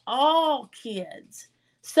 It's all kids.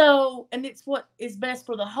 So, and it's what is best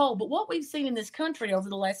for the whole. But what we've seen in this country over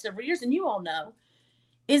the last several years, and you all know,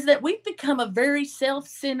 is that we've become a very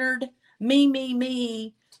self-centered,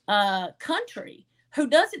 me country who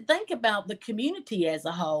doesn't think about the community as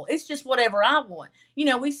a whole. It's just whatever I want.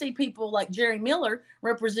 We see people like Jerry Miller,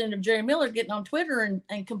 Representative Jerry Miller, getting on Twitter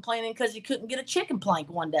and complaining because he couldn't get a chicken plank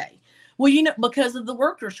one day. Well, because of the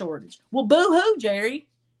worker shortage. Well, boo-hoo, Jerry.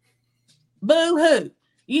 Boo-hoo.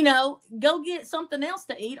 Go get something else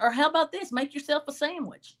to eat. Or how about this? Make yourself a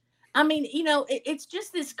sandwich. I mean, it's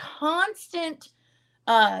just this constant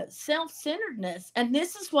self-centeredness. And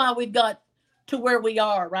this is why we've got to where we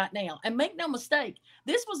are right now. And make no mistake,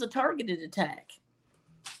 this was a targeted attack.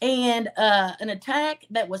 And an attack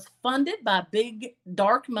that was funded by big,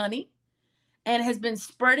 dark money and has been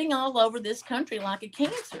spreading all over this country like a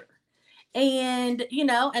cancer. And,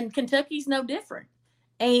 and Kentucky's no different.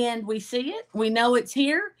 And we see it. We know it's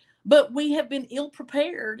here. But we have been ill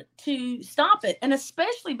prepared to stop it. And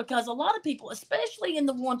especially because a lot of people, especially in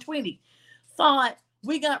the 120, thought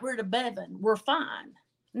we got rid of Bevin, we're fine.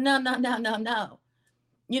 No.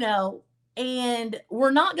 And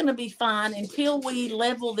we're not going to be fine until we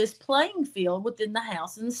level this playing field within the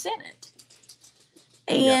House and the Senate.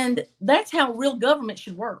 And that's how real government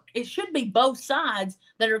should work. It should be both sides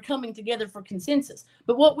that are coming together for consensus.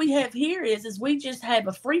 But what we have here is we just have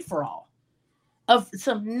a free-for-all of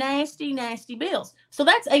some nasty, nasty bills. So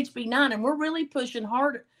that's HB 9, and we're really pushing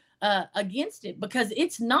hard against it because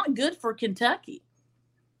it's not good for Kentucky.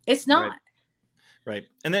 It's not. Right.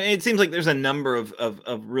 And then it seems like there's a number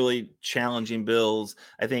of really challenging bills.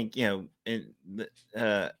 I think,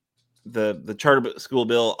 the charter school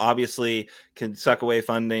bill obviously can suck away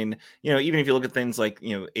funding. Even if you look at things like,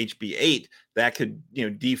 HB 8, that could,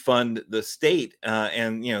 defund the state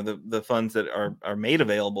and, the funds that are made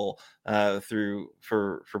available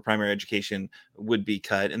for primary education would be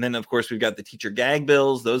cut. And then, of course, we've got the teacher gag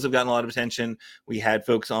bills. Those have gotten a lot of attention. We had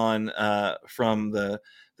folks on from the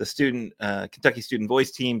student Kentucky Student Voice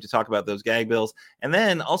team to talk about those gag bills. And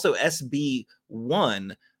then also SB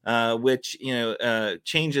 1, which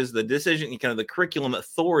changes the decision, kind of the curriculum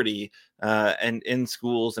authority and in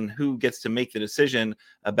schools and who gets to make the decision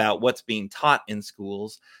about what's being taught in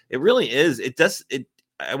schools. It really is.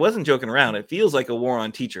 I wasn't joking around. It feels like a war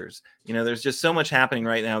on teachers. There's just so much happening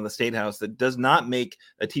right now in the State House that does not make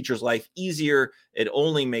a teacher's life easier. It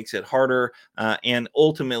only makes it harder, and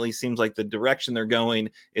ultimately seems like the direction they're going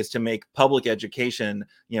is to make public education,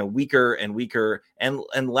 weaker and weaker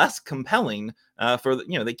and less compelling.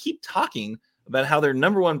 They keep talking about how their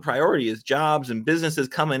number one priority is jobs and businesses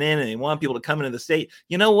coming in, and they want people to come into the state.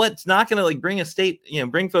 You know what's not going to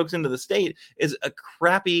bring folks into the state is a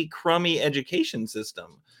crappy, crummy education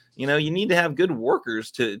system. You need to have good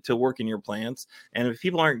workers to work in your plants. And if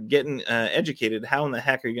people aren't getting educated, how in the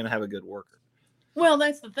heck are you going to have a good worker? Well,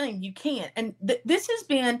 that's the thing. You can't. And this has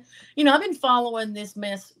been, I've been following this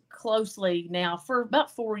mess closely now for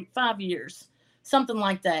about 5 years, something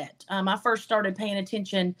like that. I first started paying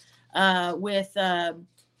attention with the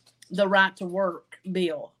right to work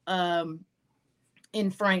bill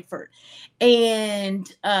in Frankfort.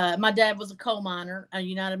 And my dad was a coal miner, a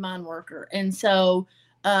United Mine worker. And so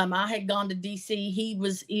I had gone to D.C. He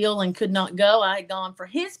was ill and could not go. I had gone for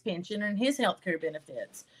his pension and his health care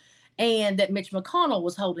benefits, and that Mitch McConnell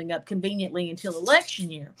was holding up conveniently until election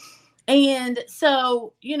year. And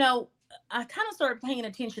so, I kind of started paying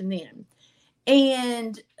attention then.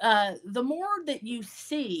 And the more that you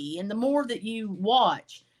see and the more that you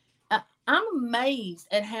watch, I'm amazed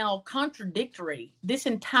at how contradictory this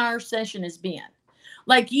entire session has been.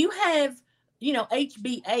 Like, you have,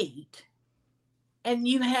 HB 8, and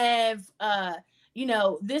you have,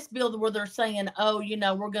 this bill where they're saying,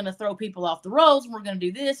 we're going to throw people off the rolls, and we're going to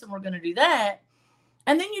do this, and we're going to do that.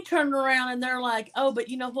 And then you turn around and they're like, oh, but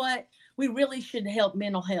you know what? We really should help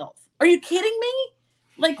mental health. Are you kidding me?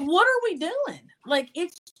 Like, what are we doing? Like,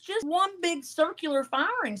 it's just one big circular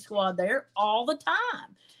firing squad there all the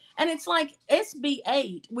time. And it's like SB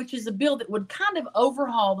 8, which is a bill that would kind of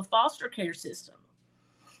overhaul the foster care system.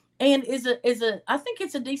 And I think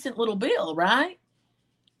it's a decent little bill, right?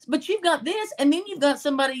 But you've got this, and then you've got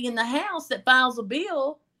somebody in the House that files a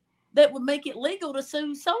bill that would make it legal to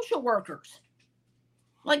sue social workers,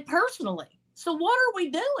 like personally. So what are we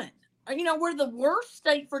doing? We're the worst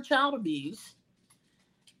state for child abuse.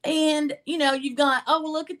 And, you've got,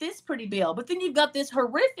 look at this pretty bill. But then you've got this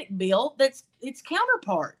horrific bill that's its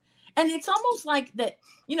counterpart. And it's almost like that,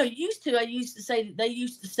 I used to say that they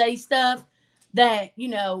used to say stuff that,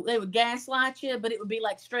 they would gaslight you, but it would be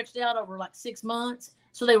like stretched out over like 6 months.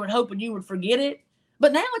 So they were hoping you would forget it.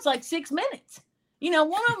 But now it's like 6 minutes. One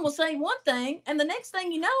of them will say one thing, and the next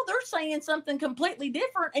thing you know, they're saying something completely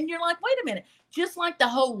different. And you're like, wait a minute. Just like the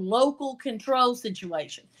whole local control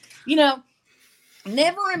situation.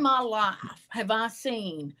 Never in my life have I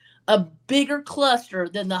seen a bigger cluster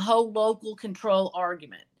than the whole local control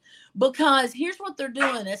argument. Because here's what they're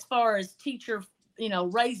doing as far as teacher,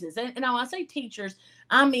 raises. And when I say teachers,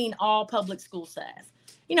 I mean all public school staff.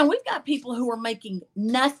 We've got people who are making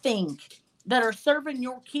nothing that are serving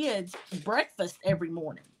your kids breakfast every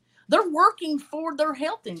morning. They're working for their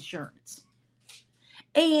health insurance.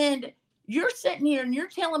 And you're sitting here and you're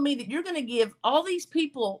telling me that you're going to give all these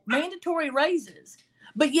people mandatory raises,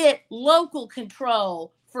 but yet local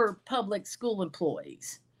control for public school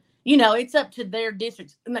employees. It's up to their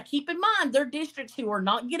districts. Now, keep in mind, they're districts who are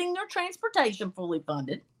not getting their transportation fully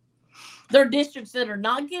funded. They're districts that are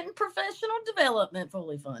not getting professional development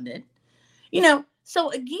fully funded.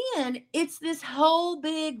 So again, it's this whole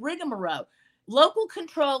big rigmarole. Local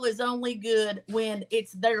control is only good when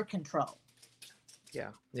it's their control.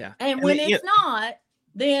 Yeah. And when it's not,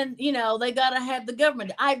 then, they got to have the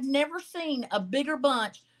government. I've never seen a bigger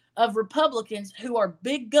bunch of Republicans who are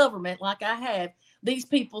big government like I have. These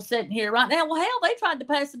people sitting here right now. Well, hell, they tried to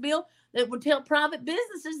pass a bill that would tell private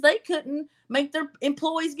businesses they couldn't make their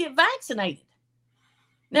employees get vaccinated.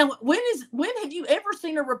 Now, when have you ever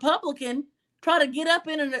seen a Republican try to get up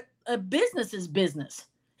in a business's business?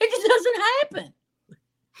 It just doesn't happen.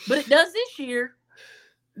 But it does this year.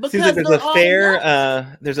 Seems like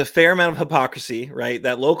there's a fair amount of hypocrisy, right?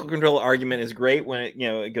 That local control argument is great when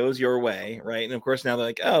it goes your way, right? And of course now they're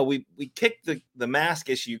like, oh, we kicked the mask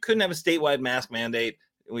issue. You couldn't have a statewide mask mandate.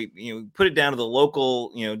 We put it down to the local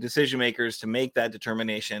decision makers to make that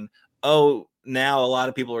determination. Oh, now a lot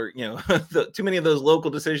of people are too many of those local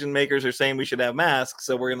decision makers are saying we should have masks,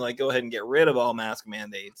 so we're gonna go ahead and get rid of all mask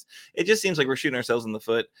mandates. It just seems like we're shooting ourselves in the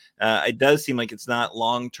foot. It does seem like it's not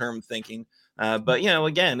long-term thinking. But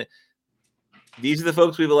again, these are the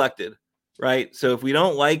folks we've elected, right? So if we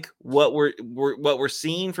don't like what we're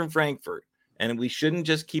seeing from Frankfort, and we shouldn't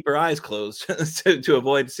just keep our eyes closed to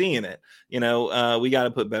avoid seeing it. We got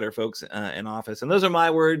to put better folks in office. And those are my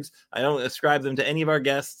words. I don't ascribe them to any of our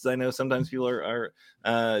guests. I know sometimes people are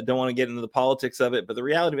don't want to get into the politics of it, but the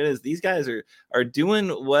reality of it is these guys are doing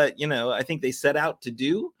what, I think they set out to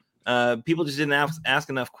do. People just didn't ask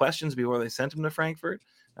enough questions before they sent them to Frankfurt.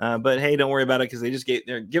 But hey, don't worry about it, because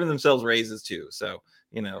they're giving themselves raises too. So,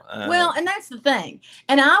 well, and that's the thing.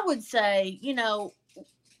 And I would say,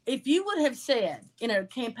 if you would have said in a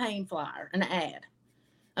campaign flyer, an ad,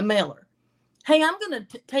 a mailer, hey, I'm going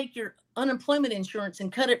to take your unemployment insurance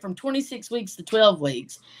and cut it from 26 weeks to 12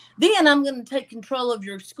 weeks. Then I'm going to take control of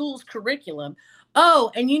your school's curriculum.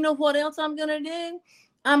 Oh, and you know what else I'm going to do?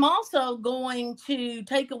 I'm also going to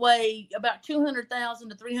take away about 200,000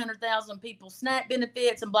 to 300,000 people's SNAP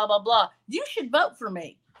benefits and blah, blah, blah. You should vote for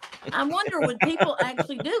me. I wonder, would people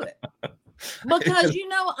actually do it? Because,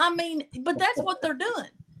 but that's what they're doing,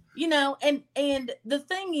 and the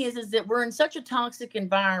thing is that we're in such a toxic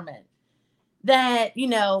environment that,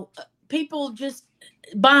 people just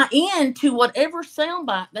buy into whatever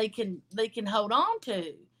soundbite they can hold on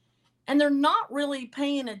to. And they're not really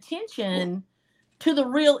paying attention to the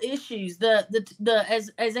real issues,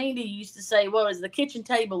 as Andy used to say, what is the kitchen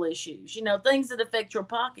table issues, things that affect your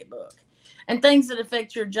pocketbook and things that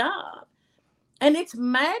affect your job. And it's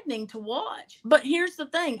maddening to watch. But here's the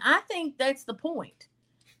thing. I think that's the point.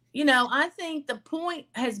 I think the point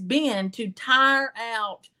has been to tire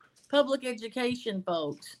out public education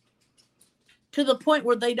folks to the point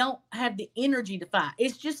where they don't have the energy to fight.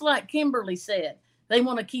 It's just like Kimberly said. They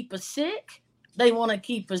want to keep us sick. They want to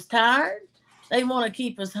keep us tired. They want to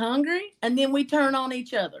keep us hungry. And then we turn on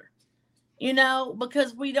each other,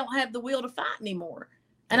 because we don't have the will to fight anymore.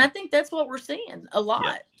 And I think that's what we're seeing a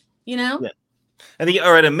lot, Yeah. I think,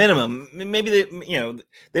 or at a minimum, maybe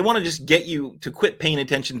they want to just get you to quit paying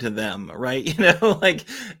attention to them, right?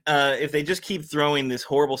 If they just keep throwing this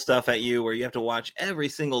horrible stuff at you where you have to watch every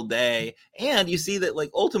single day, and you see that,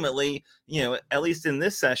 ultimately, at least in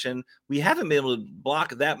this session, we haven't been able to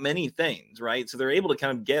block that many things, right? So they're able to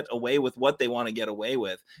kind of get away with what they want to get away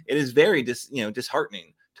with. It is very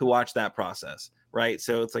disheartening to watch that process, right?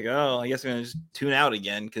 So it's like, oh, I guess I'm going to just tune out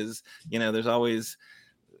again, because, there's always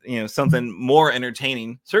something more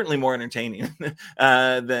entertaining, certainly more entertaining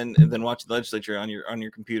than watching the legislature on your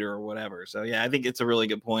computer or whatever. So I think it's a really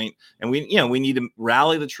good point. And we need to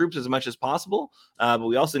rally the troops as much as possible, but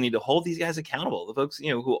we also need to hold these guys accountable. The folks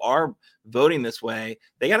who are voting this way,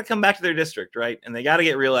 they got to come back to their district, right? And they got to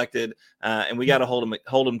get reelected, and we got to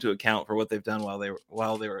hold them to account for what they've done while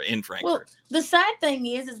they were in Frankfurt. Well, the sad thing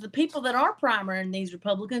is the people that are primarying these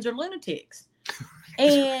Republicans are lunatics.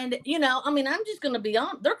 And, I'm just going to be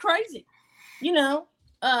honest. They're crazy. They're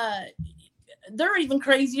even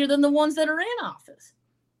crazier than the ones that are in office.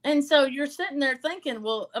 And so you're sitting there thinking,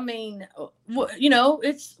 well,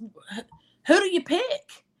 it's who do you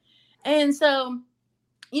pick? And so,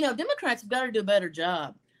 Democrats have got to do a better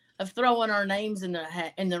job of throwing our names in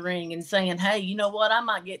the ring and saying, hey, you know what? I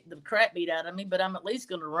might get the crap beat out of me, but I'm at least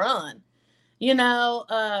going to run.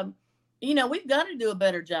 We've got to do a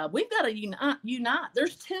better job. We've got to unite.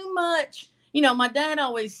 There's too much. My dad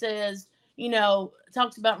always says,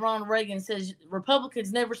 talks about Ronald Reagan, says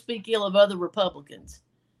Republicans never speak ill of other Republicans,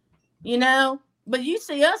 but you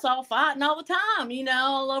see us all fighting all the time,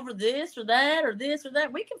 all over this or that or this or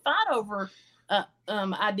that. We can fight over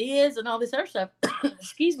ideas and all this other stuff.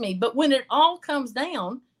 Excuse me. But when it all comes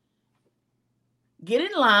down, get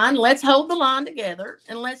in line. Let's hold the line together,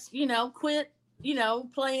 and let's, quit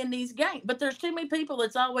playing these games. But there's too many people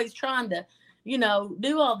that's always trying to,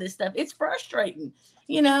 do all this stuff. It's frustrating,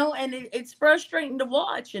 and it's frustrating to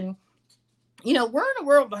watch. And, we're in a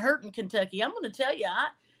world of hurt in Kentucky. I'm going to tell you,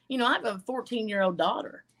 I have a 14-year-old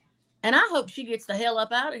daughter, and I hope she gets the hell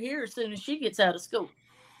up out of here as soon as she gets out of school,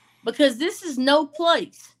 because this is no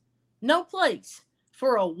place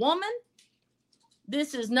for a woman.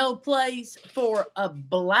 This is no place for a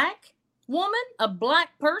black woman, a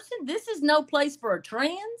black person. This is no place for a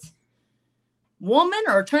trans woman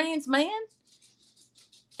or a trans man.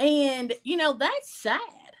 And, that's sad.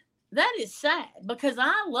 That is sad, because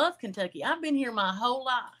I love Kentucky. I've been here my whole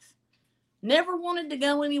life. Never wanted to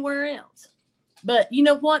go anywhere else. But you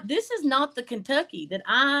know what? This is not the Kentucky that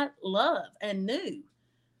I love and knew.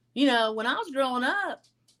 When I was growing up,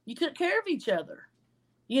 you took care of each other.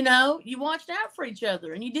 You watched out for each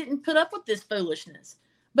other, and you didn't put up with this foolishness.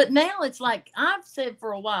 But now it's like I've said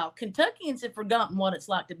for a while, Kentuckians have forgotten what it's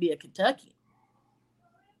like to be a Kentuckian.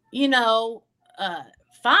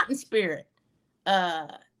 Fighting spirit,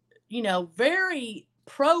 very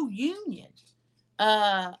pro-union,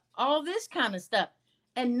 all this kind of stuff.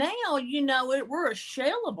 And now, we're a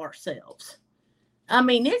shell of ourselves. I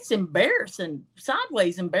mean, it's embarrassing,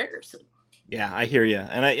 sideways embarrassing. Yeah, I hear you.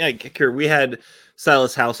 And Kurt, we had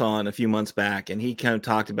Silas House on a few months back, and he kind of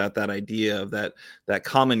talked about that idea of that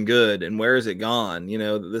common good and where is it gone?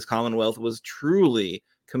 This Commonwealth was truly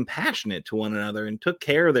compassionate to one another and took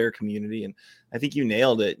care of their community. And I think you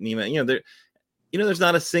nailed it, Nima. There's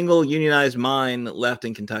not a single unionized mine left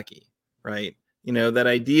in Kentucky, right? That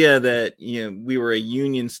idea that, we were a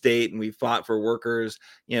union state and we fought for workers,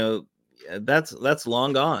 that's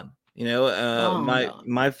long gone.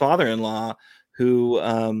 My father-in-law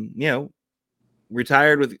who,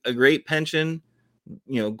 retired with a great pension,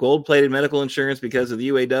 gold-plated medical insurance because of the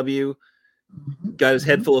UAW, got his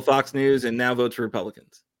head full of Fox News and now votes for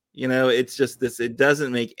Republicans. It's just this, it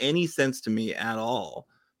doesn't make any sense to me at all.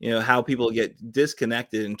 How people get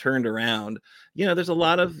disconnected and turned around. There's a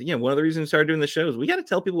lot of, one of the reasons we started doing the shows, we got to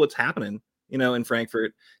tell people what's happening, in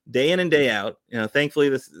Frankfort day in and day out. Thankfully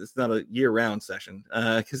this is not a year round session,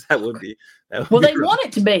 because that would be. Well, they want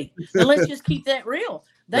it to be. And let's just keep that real.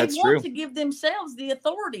 They That's want true. to give themselves the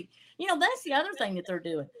authority. That's the other thing that they're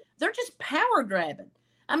doing. They're just power grabbing.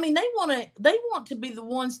 I mean, they want to be the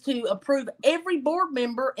ones to approve every board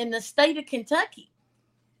member in the state of Kentucky.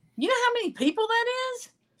 You know how many people that is?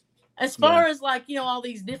 As far as all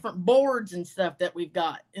these different boards and stuff that we've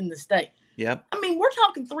got in the state. Yep. I mean, we're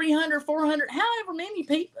talking 300, 400, however many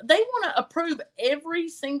people. They want to approve every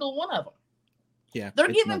single one of them. Yeah. They're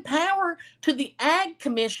giving power to the ag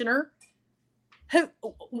commissioner who,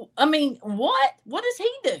 I mean, what does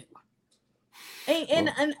he do? And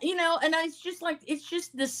it's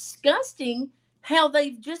just disgusting how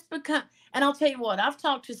they've just become. And I'll tell you what, I've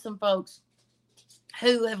talked to some folks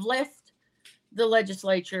who have left the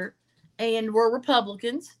legislature and were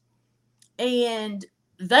Republicans, and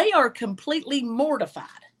they are completely mortified.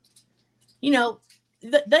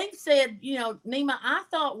 They've said, Nima, I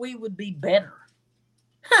thought we would be better.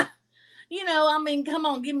 I mean, come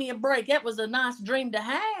on, give me a break. That was a nice dream to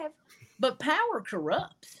have, but power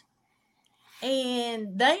corrupts.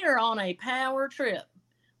 And they are on a power trip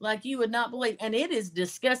like you would not believe. And it is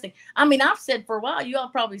disgusting. I mean, I've said for a while, you all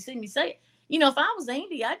probably seen me say it. If I was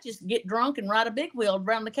Andy, I'd just get drunk and ride a big wheel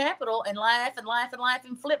around the Capitol and laugh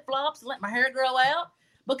and flip-flops and let my hair grow out,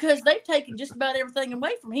 because they've taken just about everything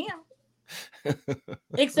away from him.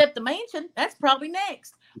 Except the mansion. That's probably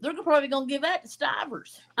next. They're probably going to give that to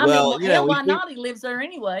Stivers. Why not? He lives there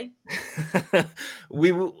anyway.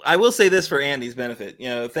 I will say this for Andy's benefit.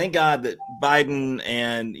 Thank God that Biden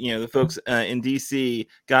and the folks in DC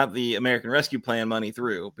got the American Rescue Plan money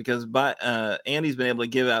through, because Andy's been able to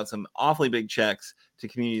give out some awfully big checks to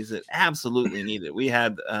communities that absolutely need it. We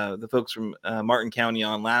had the folks from Martin County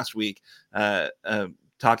on last week.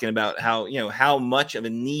 Talking about how much of a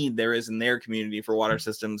need there is in their community for water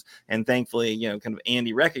systems. And thankfully, kind of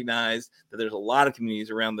Andy recognized that there's a lot of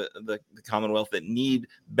communities around the Commonwealth that need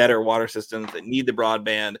better water systems, that need the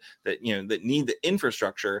broadband, that need the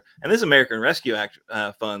infrastructure. And this American Rescue Act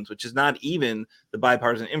funds, which is not even the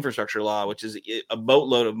bipartisan infrastructure law, which is a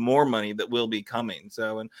boatload of more money that will be coming.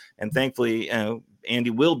 So, and thankfully,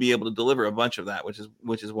 Andy will be able to deliver a bunch of that, which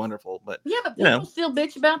is wonderful. But but people still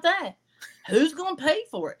bitch about that. Who's going to pay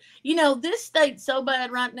for it? This state's so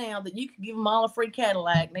bad right now that you could give them all a free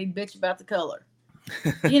Cadillac and they'd bitch about the color.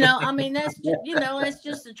 I mean, that's just, that's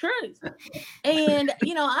just the truth. And,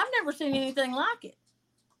 I've never seen anything like it.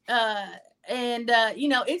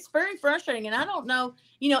 It's very frustrating. And I don't know,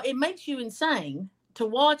 it makes you insane to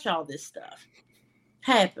watch all this stuff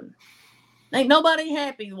happen. Ain't nobody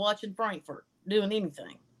happy watching Frankfort doing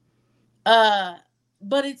anything.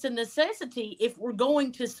 But it's a necessity if we're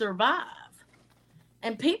going to survive.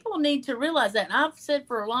 And people need to realize that. And I've said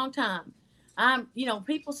for a long time,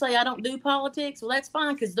 people say I don't do politics. Well, that's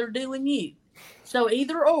fine, because they're doing you. So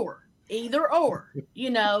either or, you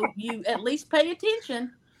at least pay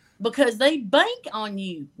attention, because they bank on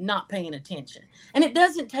you not paying attention. And it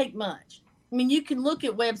doesn't take much. I mean, you can look at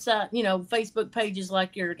website, Facebook pages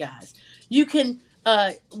like your guys. You can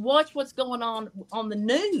watch what's going on the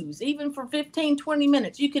news, even for 15, 20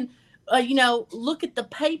 minutes. You can, look at the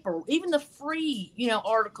paper, even the free,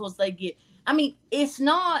 articles they get. I mean, it's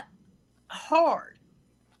not hard,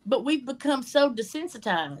 but we've become so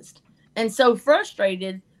desensitized and so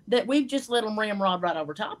frustrated that we've just let them ramrod right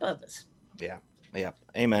over top of us. Yeah.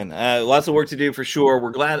 Amen. Lots of work to do for sure.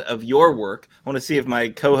 We're glad of your work. I want to see if my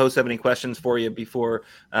co-hosts have any questions for you before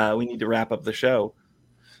we need to wrap up the show.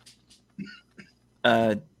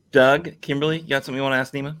 Doug, Kimberly, you got something you want to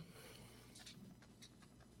ask Nima?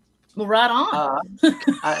 Well, right on.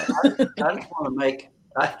 I just want to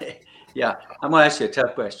I'm going to ask you a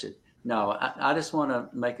tough question. No, I just want to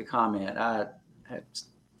make a comment. I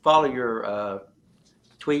follow your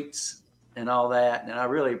tweets and all that, and I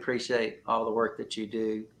really appreciate all the work that you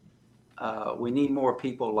do. We need more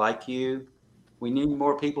people like you. We need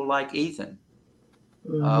more people like Ethan.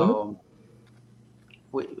 Mm-hmm.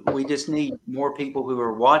 We just need more people who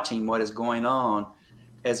are watching what is going on,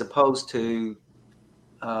 as opposed to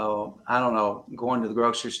I don't know, going to the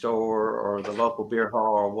grocery store or the local beer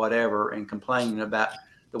hall or whatever and complaining about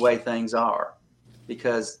the way things are,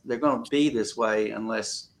 because they're going to be this way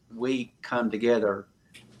unless we come together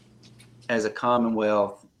as a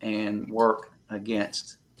commonwealth and work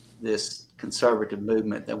against this conservative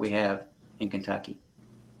movement that we have in Kentucky.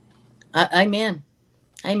 Amen.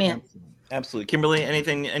 Amen. Absolutely. Kimberly,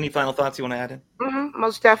 any final thoughts you want to add in? Mm-hmm,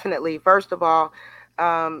 most definitely. First of all,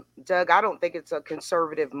 Doug, I don't think it's a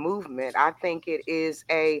conservative movement. I think it is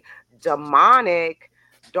a demonic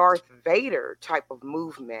Darth Vader type of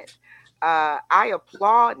movement. I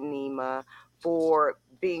applaud Nima for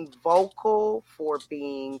being vocal, for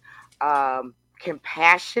being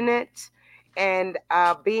compassionate, and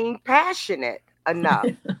being passionate enough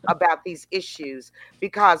about these issues,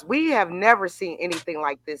 because we have never seen anything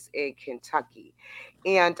like this in Kentucky.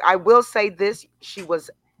 And I will say this, she was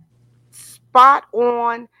spot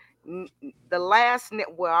on. The last,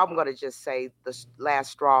 well, I'm going to just say the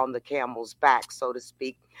last straw on the camel's back, so to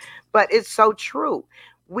speak. But it's so true.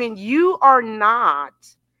 When you are not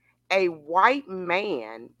a white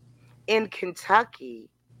man in Kentucky,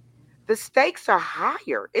 the stakes are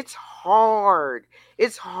higher. It's hard.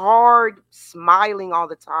 It's hard smiling all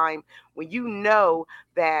the time when you know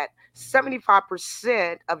that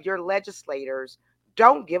 75% of your legislators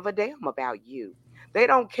don't give a damn about you. They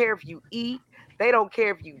don't care if you eat. They don't care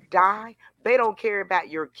if you die. They don't care about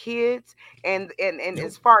your kids. And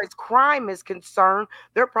as far as crime is concerned,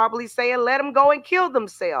 they're probably saying, let them go and kill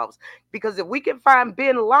themselves. Because if we can find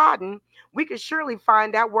bin Laden, we can surely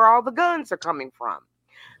find out where all the guns are coming from.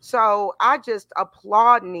 So I just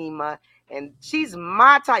applaud Nima, and she's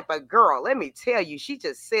my type of girl. Let me tell you, she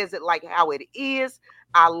just says it like how it is.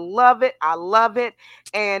 I love it. I love it.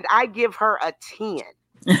 And I give her a 10.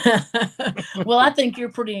 Well, I think you're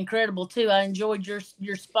pretty incredible too. I enjoyed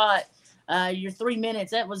your spot, your 3 minutes.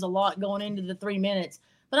 That was a lot going into the 3 minutes.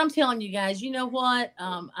 But I'm telling you guys, you know what?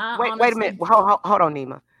 Wait a minute. Hold on,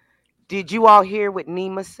 Nima. Did you all hear what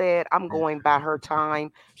Nima said? I'm going by her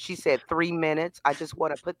time. She said 3 minutes. I just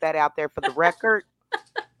want to put that out there for the record.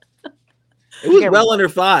 It was well under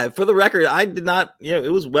 5. For the record, I did not. Yeah,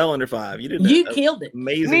 it was well under 5. You killed it.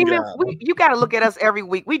 Amazing Nima, job. You got to look at us every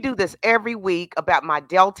week. We do this every week about my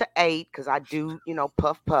Delta 8 because I do,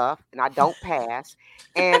 puff puff and I don't pass,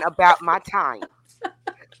 and about my time.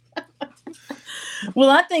 Well,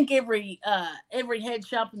 I think every head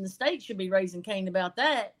shop in the state should be raising Cain about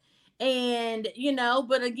that. And,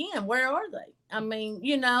 but again, where are they? I mean,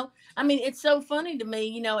 it's so funny to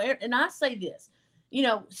me, and I say this,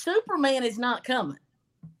 Superman is not coming.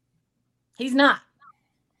 He's not.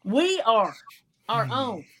 We are our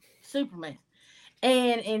own Superman.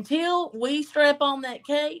 And until we strap on that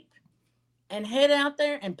cape and head out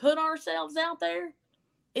there and put ourselves out there,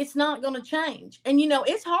 it's not going to change. And,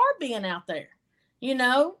 it's hard being out there,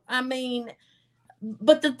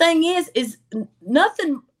 but the thing is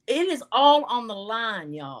nothing. It is all on the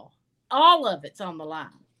line, y'all. All of it's on the line.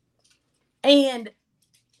 And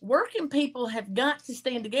working people have got to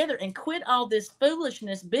stand together and quit all this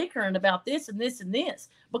foolishness bickering about this and this and this,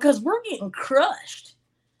 because we're getting crushed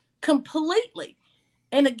completely.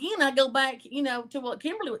 And again, I go back, to what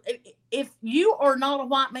Kimberly, if you are not a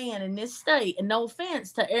white man in this state, and no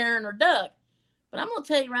offense to Aaron or Doug, but I'm going to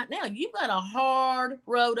tell you right now, you've got a hard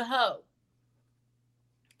road to hoe.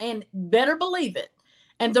 And better believe it.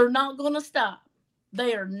 And they're not going to stop.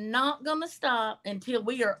 They are not going to stop until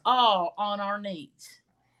we are all on our knees.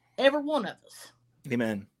 Every one of us.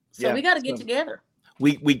 Amen. So we got to get together.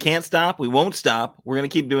 We can't stop. We won't stop. We're going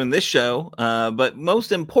to keep doing this show. But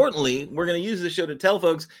most importantly, we're going to use this show to tell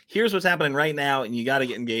folks, here's what's happening right now, and you got to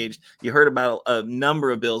get engaged. You heard about a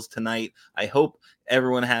number of bills tonight. I hope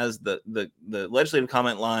everyone has the legislative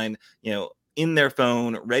comment line, in their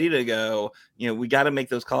phone, ready to go. We got to make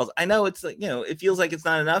those calls. I know it's like, it feels like it's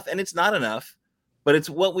not enough, and it's not enough, but it's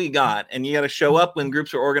what we got. And you got to show up when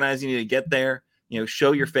groups are organizing you to get there.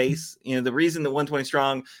 Show your face. The reason that 120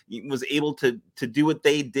 Strong was able to do what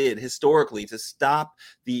they did historically to stop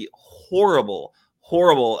the horrible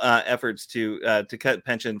efforts to cut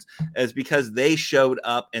pensions is because they showed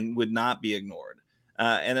up and would not be ignored.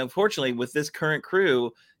 And unfortunately, with this current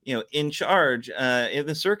crew, in charge in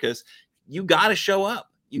the circus, you got to show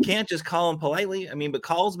up. You can't just call them politely. But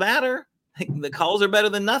calls matter. the calls are better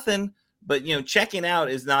than nothing. But checking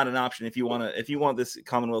out is not an option if you want this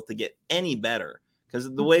Commonwealth to get any better,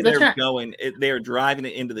 because the way they're going, they are driving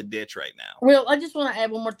it into the ditch right now. Well, I just want to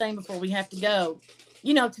add one more thing before we have to go.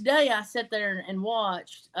 Today I sat there and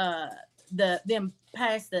watched them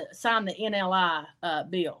sign the NLI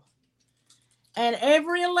bill. And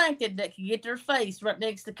every elected that could get their face right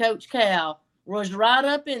next to Coach Cal was right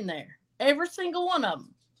up in there. Every single one of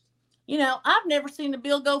them. I've never seen the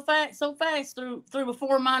bill go so fast through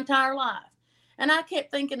before in my entire life. And I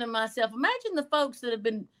kept thinking to myself, imagine the folks that have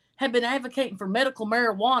been advocating for medical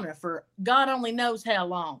marijuana for God only knows how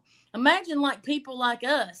long. Imagine like people like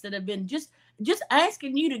us that have been just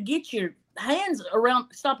asking you to get your hands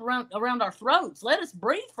around our throats. Let us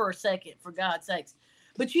breathe for a second, for God's sakes.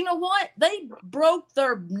 But you know what? They broke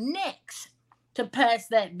their necks to pass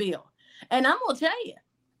that bill. And I'm going to tell you,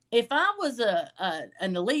 if I was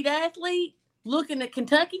an elite athlete looking at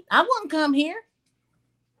Kentucky, I wouldn't come here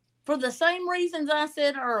for the same reasons I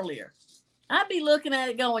said earlier. I'd be looking at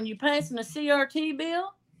it going, you passing a CRT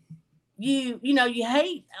bill? You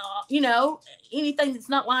hate, anything that's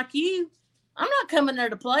not like you. I'm not coming there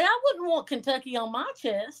to play. I wouldn't want Kentucky on my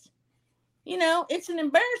chest. It's an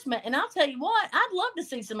embarrassment. And I'll tell you what, I'd love to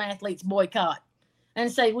see some athletes boycott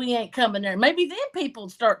and say, we ain't coming there. Maybe then people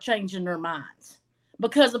start changing their minds,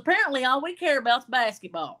 because apparently all we care about is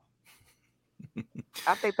basketball.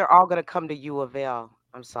 I think they're all going to come to U of L.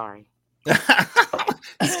 I'm sorry.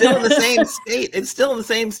 Still in the same state. It's still in the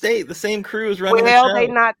same state. The same crew is running the show. They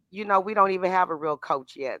not, we don't even have a real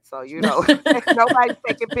coach yet. So, nobody's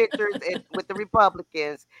taking pictures with the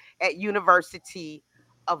Republicans at University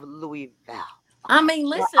of Louisville. I mean,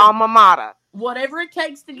 listen. Alma mater. Whatever it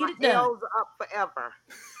takes to get it done. Hell's up forever.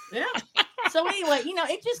 Yeah. So anyway,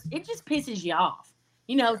 it just pisses you off.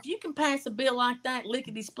 If you can pass a bill like that,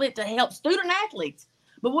 lickety split, to help student athletes,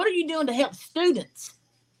 but what are you doing to help students?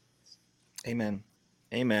 Amen.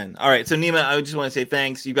 All right. So Nima, I just want to say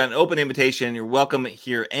thanks. You've got an open invitation. You're welcome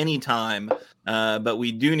here anytime. But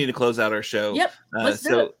we do need to close out our show. Yep. Let's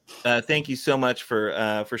do it. Thank you so much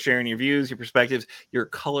for sharing your views, your perspectives, your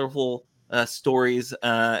colorful stories,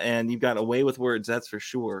 and you've got a way with words, that's for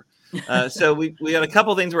sure. So we got a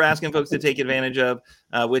couple things we're asking folks to take advantage of,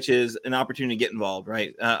 which is an opportunity to get involved,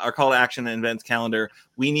 right? Our call to action and events calendar.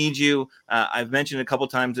 We need you. I've mentioned a couple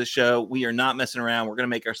times this show, we are not messing around. We're going to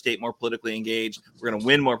make our state more politically engaged. We're going to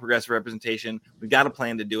win more progressive representation. We've got a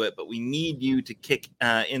plan to do it, but we need you to kick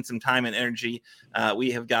in some time and energy.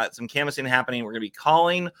 We have got some canvassing happening. We're going to be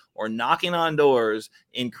calling or knocking on doors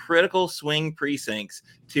in critical swing precincts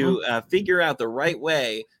to figure out the right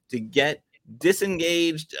way to get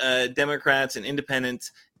disengaged Democrats and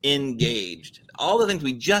independents engaged. All the things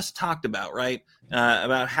we just talked about, right?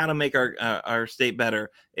 About how to make our state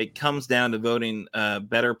better. It comes down to voting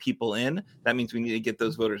better people in. That means we need to get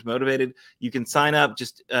those voters motivated. You can sign up.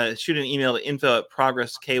 Just shoot an email to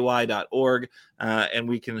info@progressky.org, and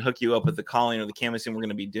we can hook you up with the calling or the canvassing we're going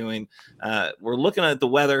to be doing. We're looking at the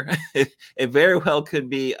weather. It very well could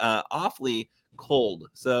be awfully cold.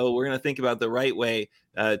 So we're going to think about the right way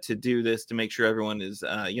to do this to make sure everyone is,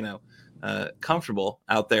 comfortable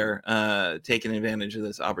out there taking advantage of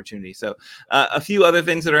this opportunity. So a few other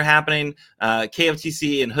things that are happening.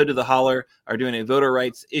 KFTC and Hood to the Holler are doing a voter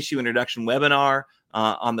rights issue introduction webinar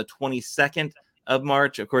on the 22nd of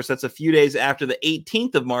March. Of course, that's a few days after the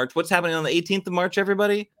 18th of March. What's happening on the 18th of March,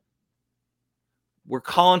 everybody? We're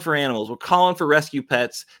calling for animals. We're calling for rescue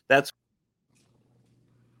pets. That's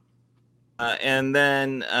and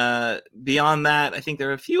then beyond that, I think there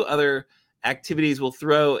are a few other activities we'll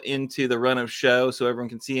throw into the run of show so everyone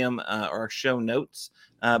can see them, or our show notes.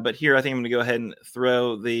 But here, I think I'm going to go ahead and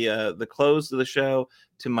throw the close of the show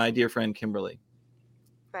to my dear friend Kimberly.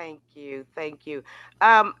 Thank you.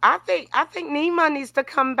 I think Nima needs to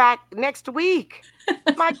come back next week.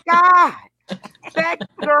 My God, that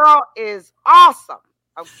girl is awesome.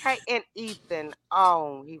 Okay, and Ethan,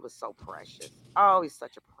 oh, he was so precious. Oh, he's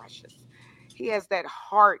such a precious. He has that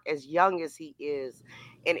heart as young as he is.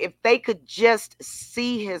 And if they could just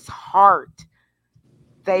see his heart,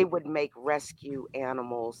 they would make rescue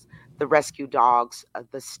animals, the rescue dogs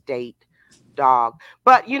of the state dog.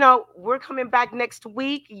 But, we're coming back next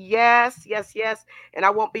week. Yes. And I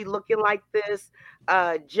won't be looking like this.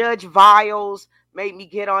 Judge Viles made me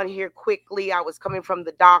get on here quickly. I was coming from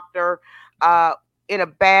the doctor in a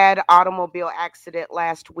bad automobile accident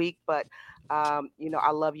last week. But I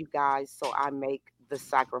love you guys, so I make the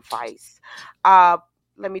sacrifice.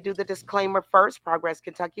 Let me do the disclaimer first. Progress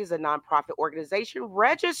Kentucky is a nonprofit organization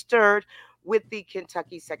registered with the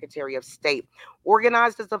Kentucky Secretary of State.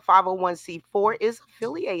 Organized as a 501c4, is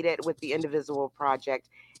affiliated with the Indivisible Project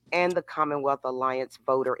and the Commonwealth Alliance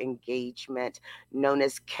Voter Engagement, known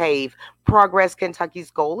as CAVE. Progress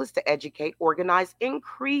Kentucky's goal is to educate, organize,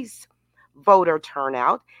 increase voter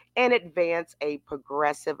turnout, and advance a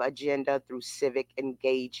progressive agenda through civic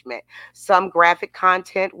engagement. Some graphic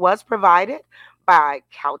content was provided by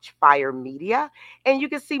Couchfire Media, and you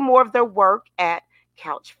can see more of their work at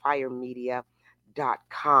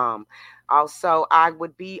couchfiremedia.com. Also, I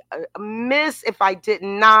would be amiss if I did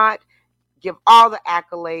not give all the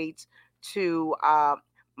accolades to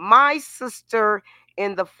my sister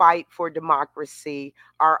in the fight for democracy,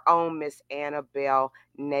 our own Miss Annabelle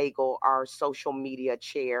Nagel, our social media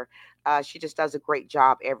chair. She just does a great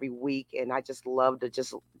job every week, and I just love to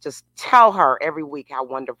just tell her every week how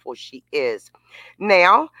wonderful she is.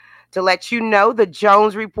 Now, to let you know, the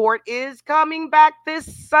Jones Report is coming back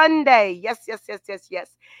this Sunday. Yes, yes, yes, yes,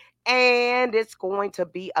 yes. And it's going to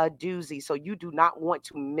be a doozy, so you do not want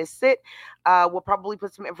to miss it. We'll probably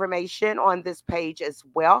put some information on this page as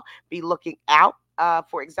well. Be looking out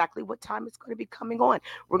for exactly what time it's going to be coming on.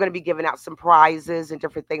 We're going to be giving out some prizes and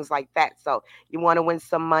different things like that. So you want to win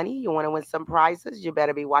some money, you want to win some prizes, you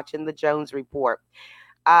better be watching the Jones Report.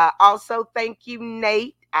 Also, thank you,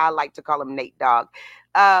 Nate. I like to call him Nate Dogg.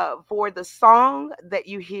 For the song that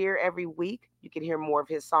you hear every week. You can hear more of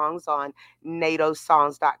his songs on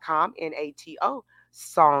natosongs.com, N-A-T-O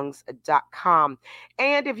songs.com.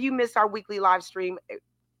 And if you miss our weekly live stream,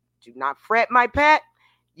 do not fret, my pet.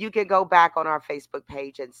 You can go back on our Facebook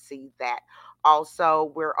page and see that.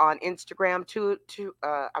 Also, we're on Instagram,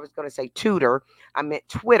 I was going to say Tutor. I meant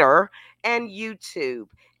Twitter and YouTube.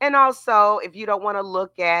 And also, if you don't want to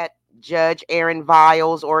look at Judge Aaron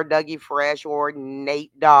Viles or Dougie Fresh or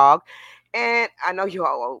Nate Dogg, and I know you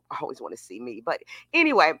all always want to see me, but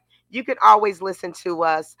anyway, you can always listen to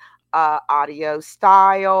us audio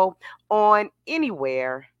style on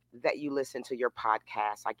anywhere that you listen to your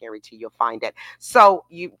podcast. I guarantee you'll find it. So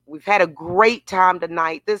we've had a great time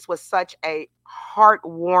tonight. This was such a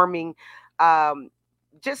heartwarming,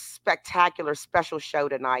 just spectacular special show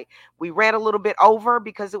tonight. We ran a little bit over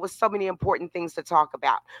because it was so many important things to talk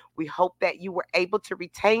about. We hope that you were able to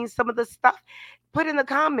retain some of the stuff. Put in the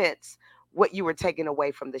comments what you were taking away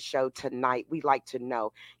from the show tonight. We'd like to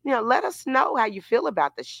know. Let us know how you feel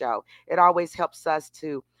about the show. It always helps us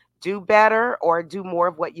to do better or do more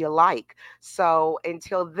of what you like. So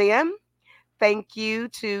until then, thank you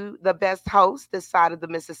to the best host this side of the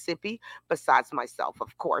Mississippi, besides myself,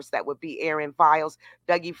 of course. That would be Aaron Viles.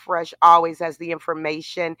 Dougie Fresh always has the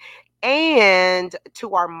information. And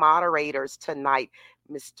to our moderators tonight,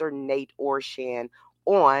 Mr. Nate Orshan,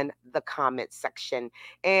 on the comment section.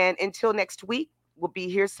 And until next week, we'll be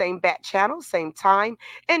here, same bat channel, same time,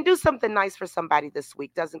 and do something nice for somebody this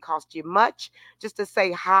week. Doesn't cost you much, just to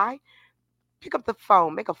say hi. Pick up the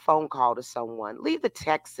phone, make a phone call to someone. Leave the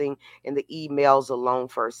texting and the emails alone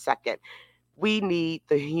for a second. We need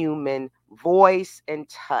the human voice and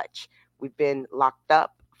touch. We've been locked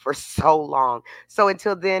up for so long. So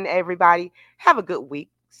until then, everybody, have a good week.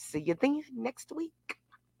 See you then next week.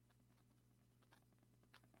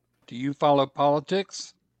 Do you follow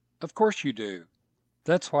politics? Of course you do.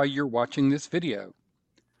 That's why you're watching this video.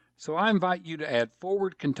 So I invite you to add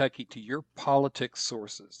Forward Kentucky to your politics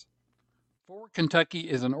sources. Forward Kentucky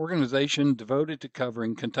is an organization devoted to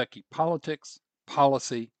covering Kentucky politics,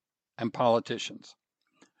 policy, and politicians.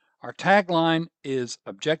 Our tagline is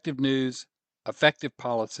objective news, effective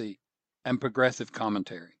policy, and progressive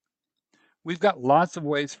commentary. We've got lots of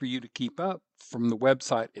ways for you to keep up, from the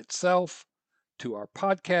website itself, to our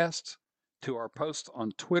podcasts, to our posts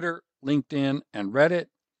on Twitter, LinkedIn, and Reddit,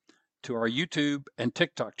 to our YouTube and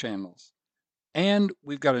TikTok channels. And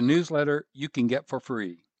we've got a newsletter you can get for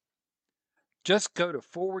free. Just go to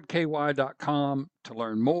forwardky.com to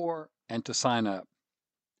learn more and to sign up.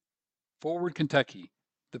 Forward Kentucky,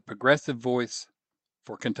 the progressive voice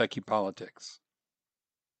for Kentucky politics.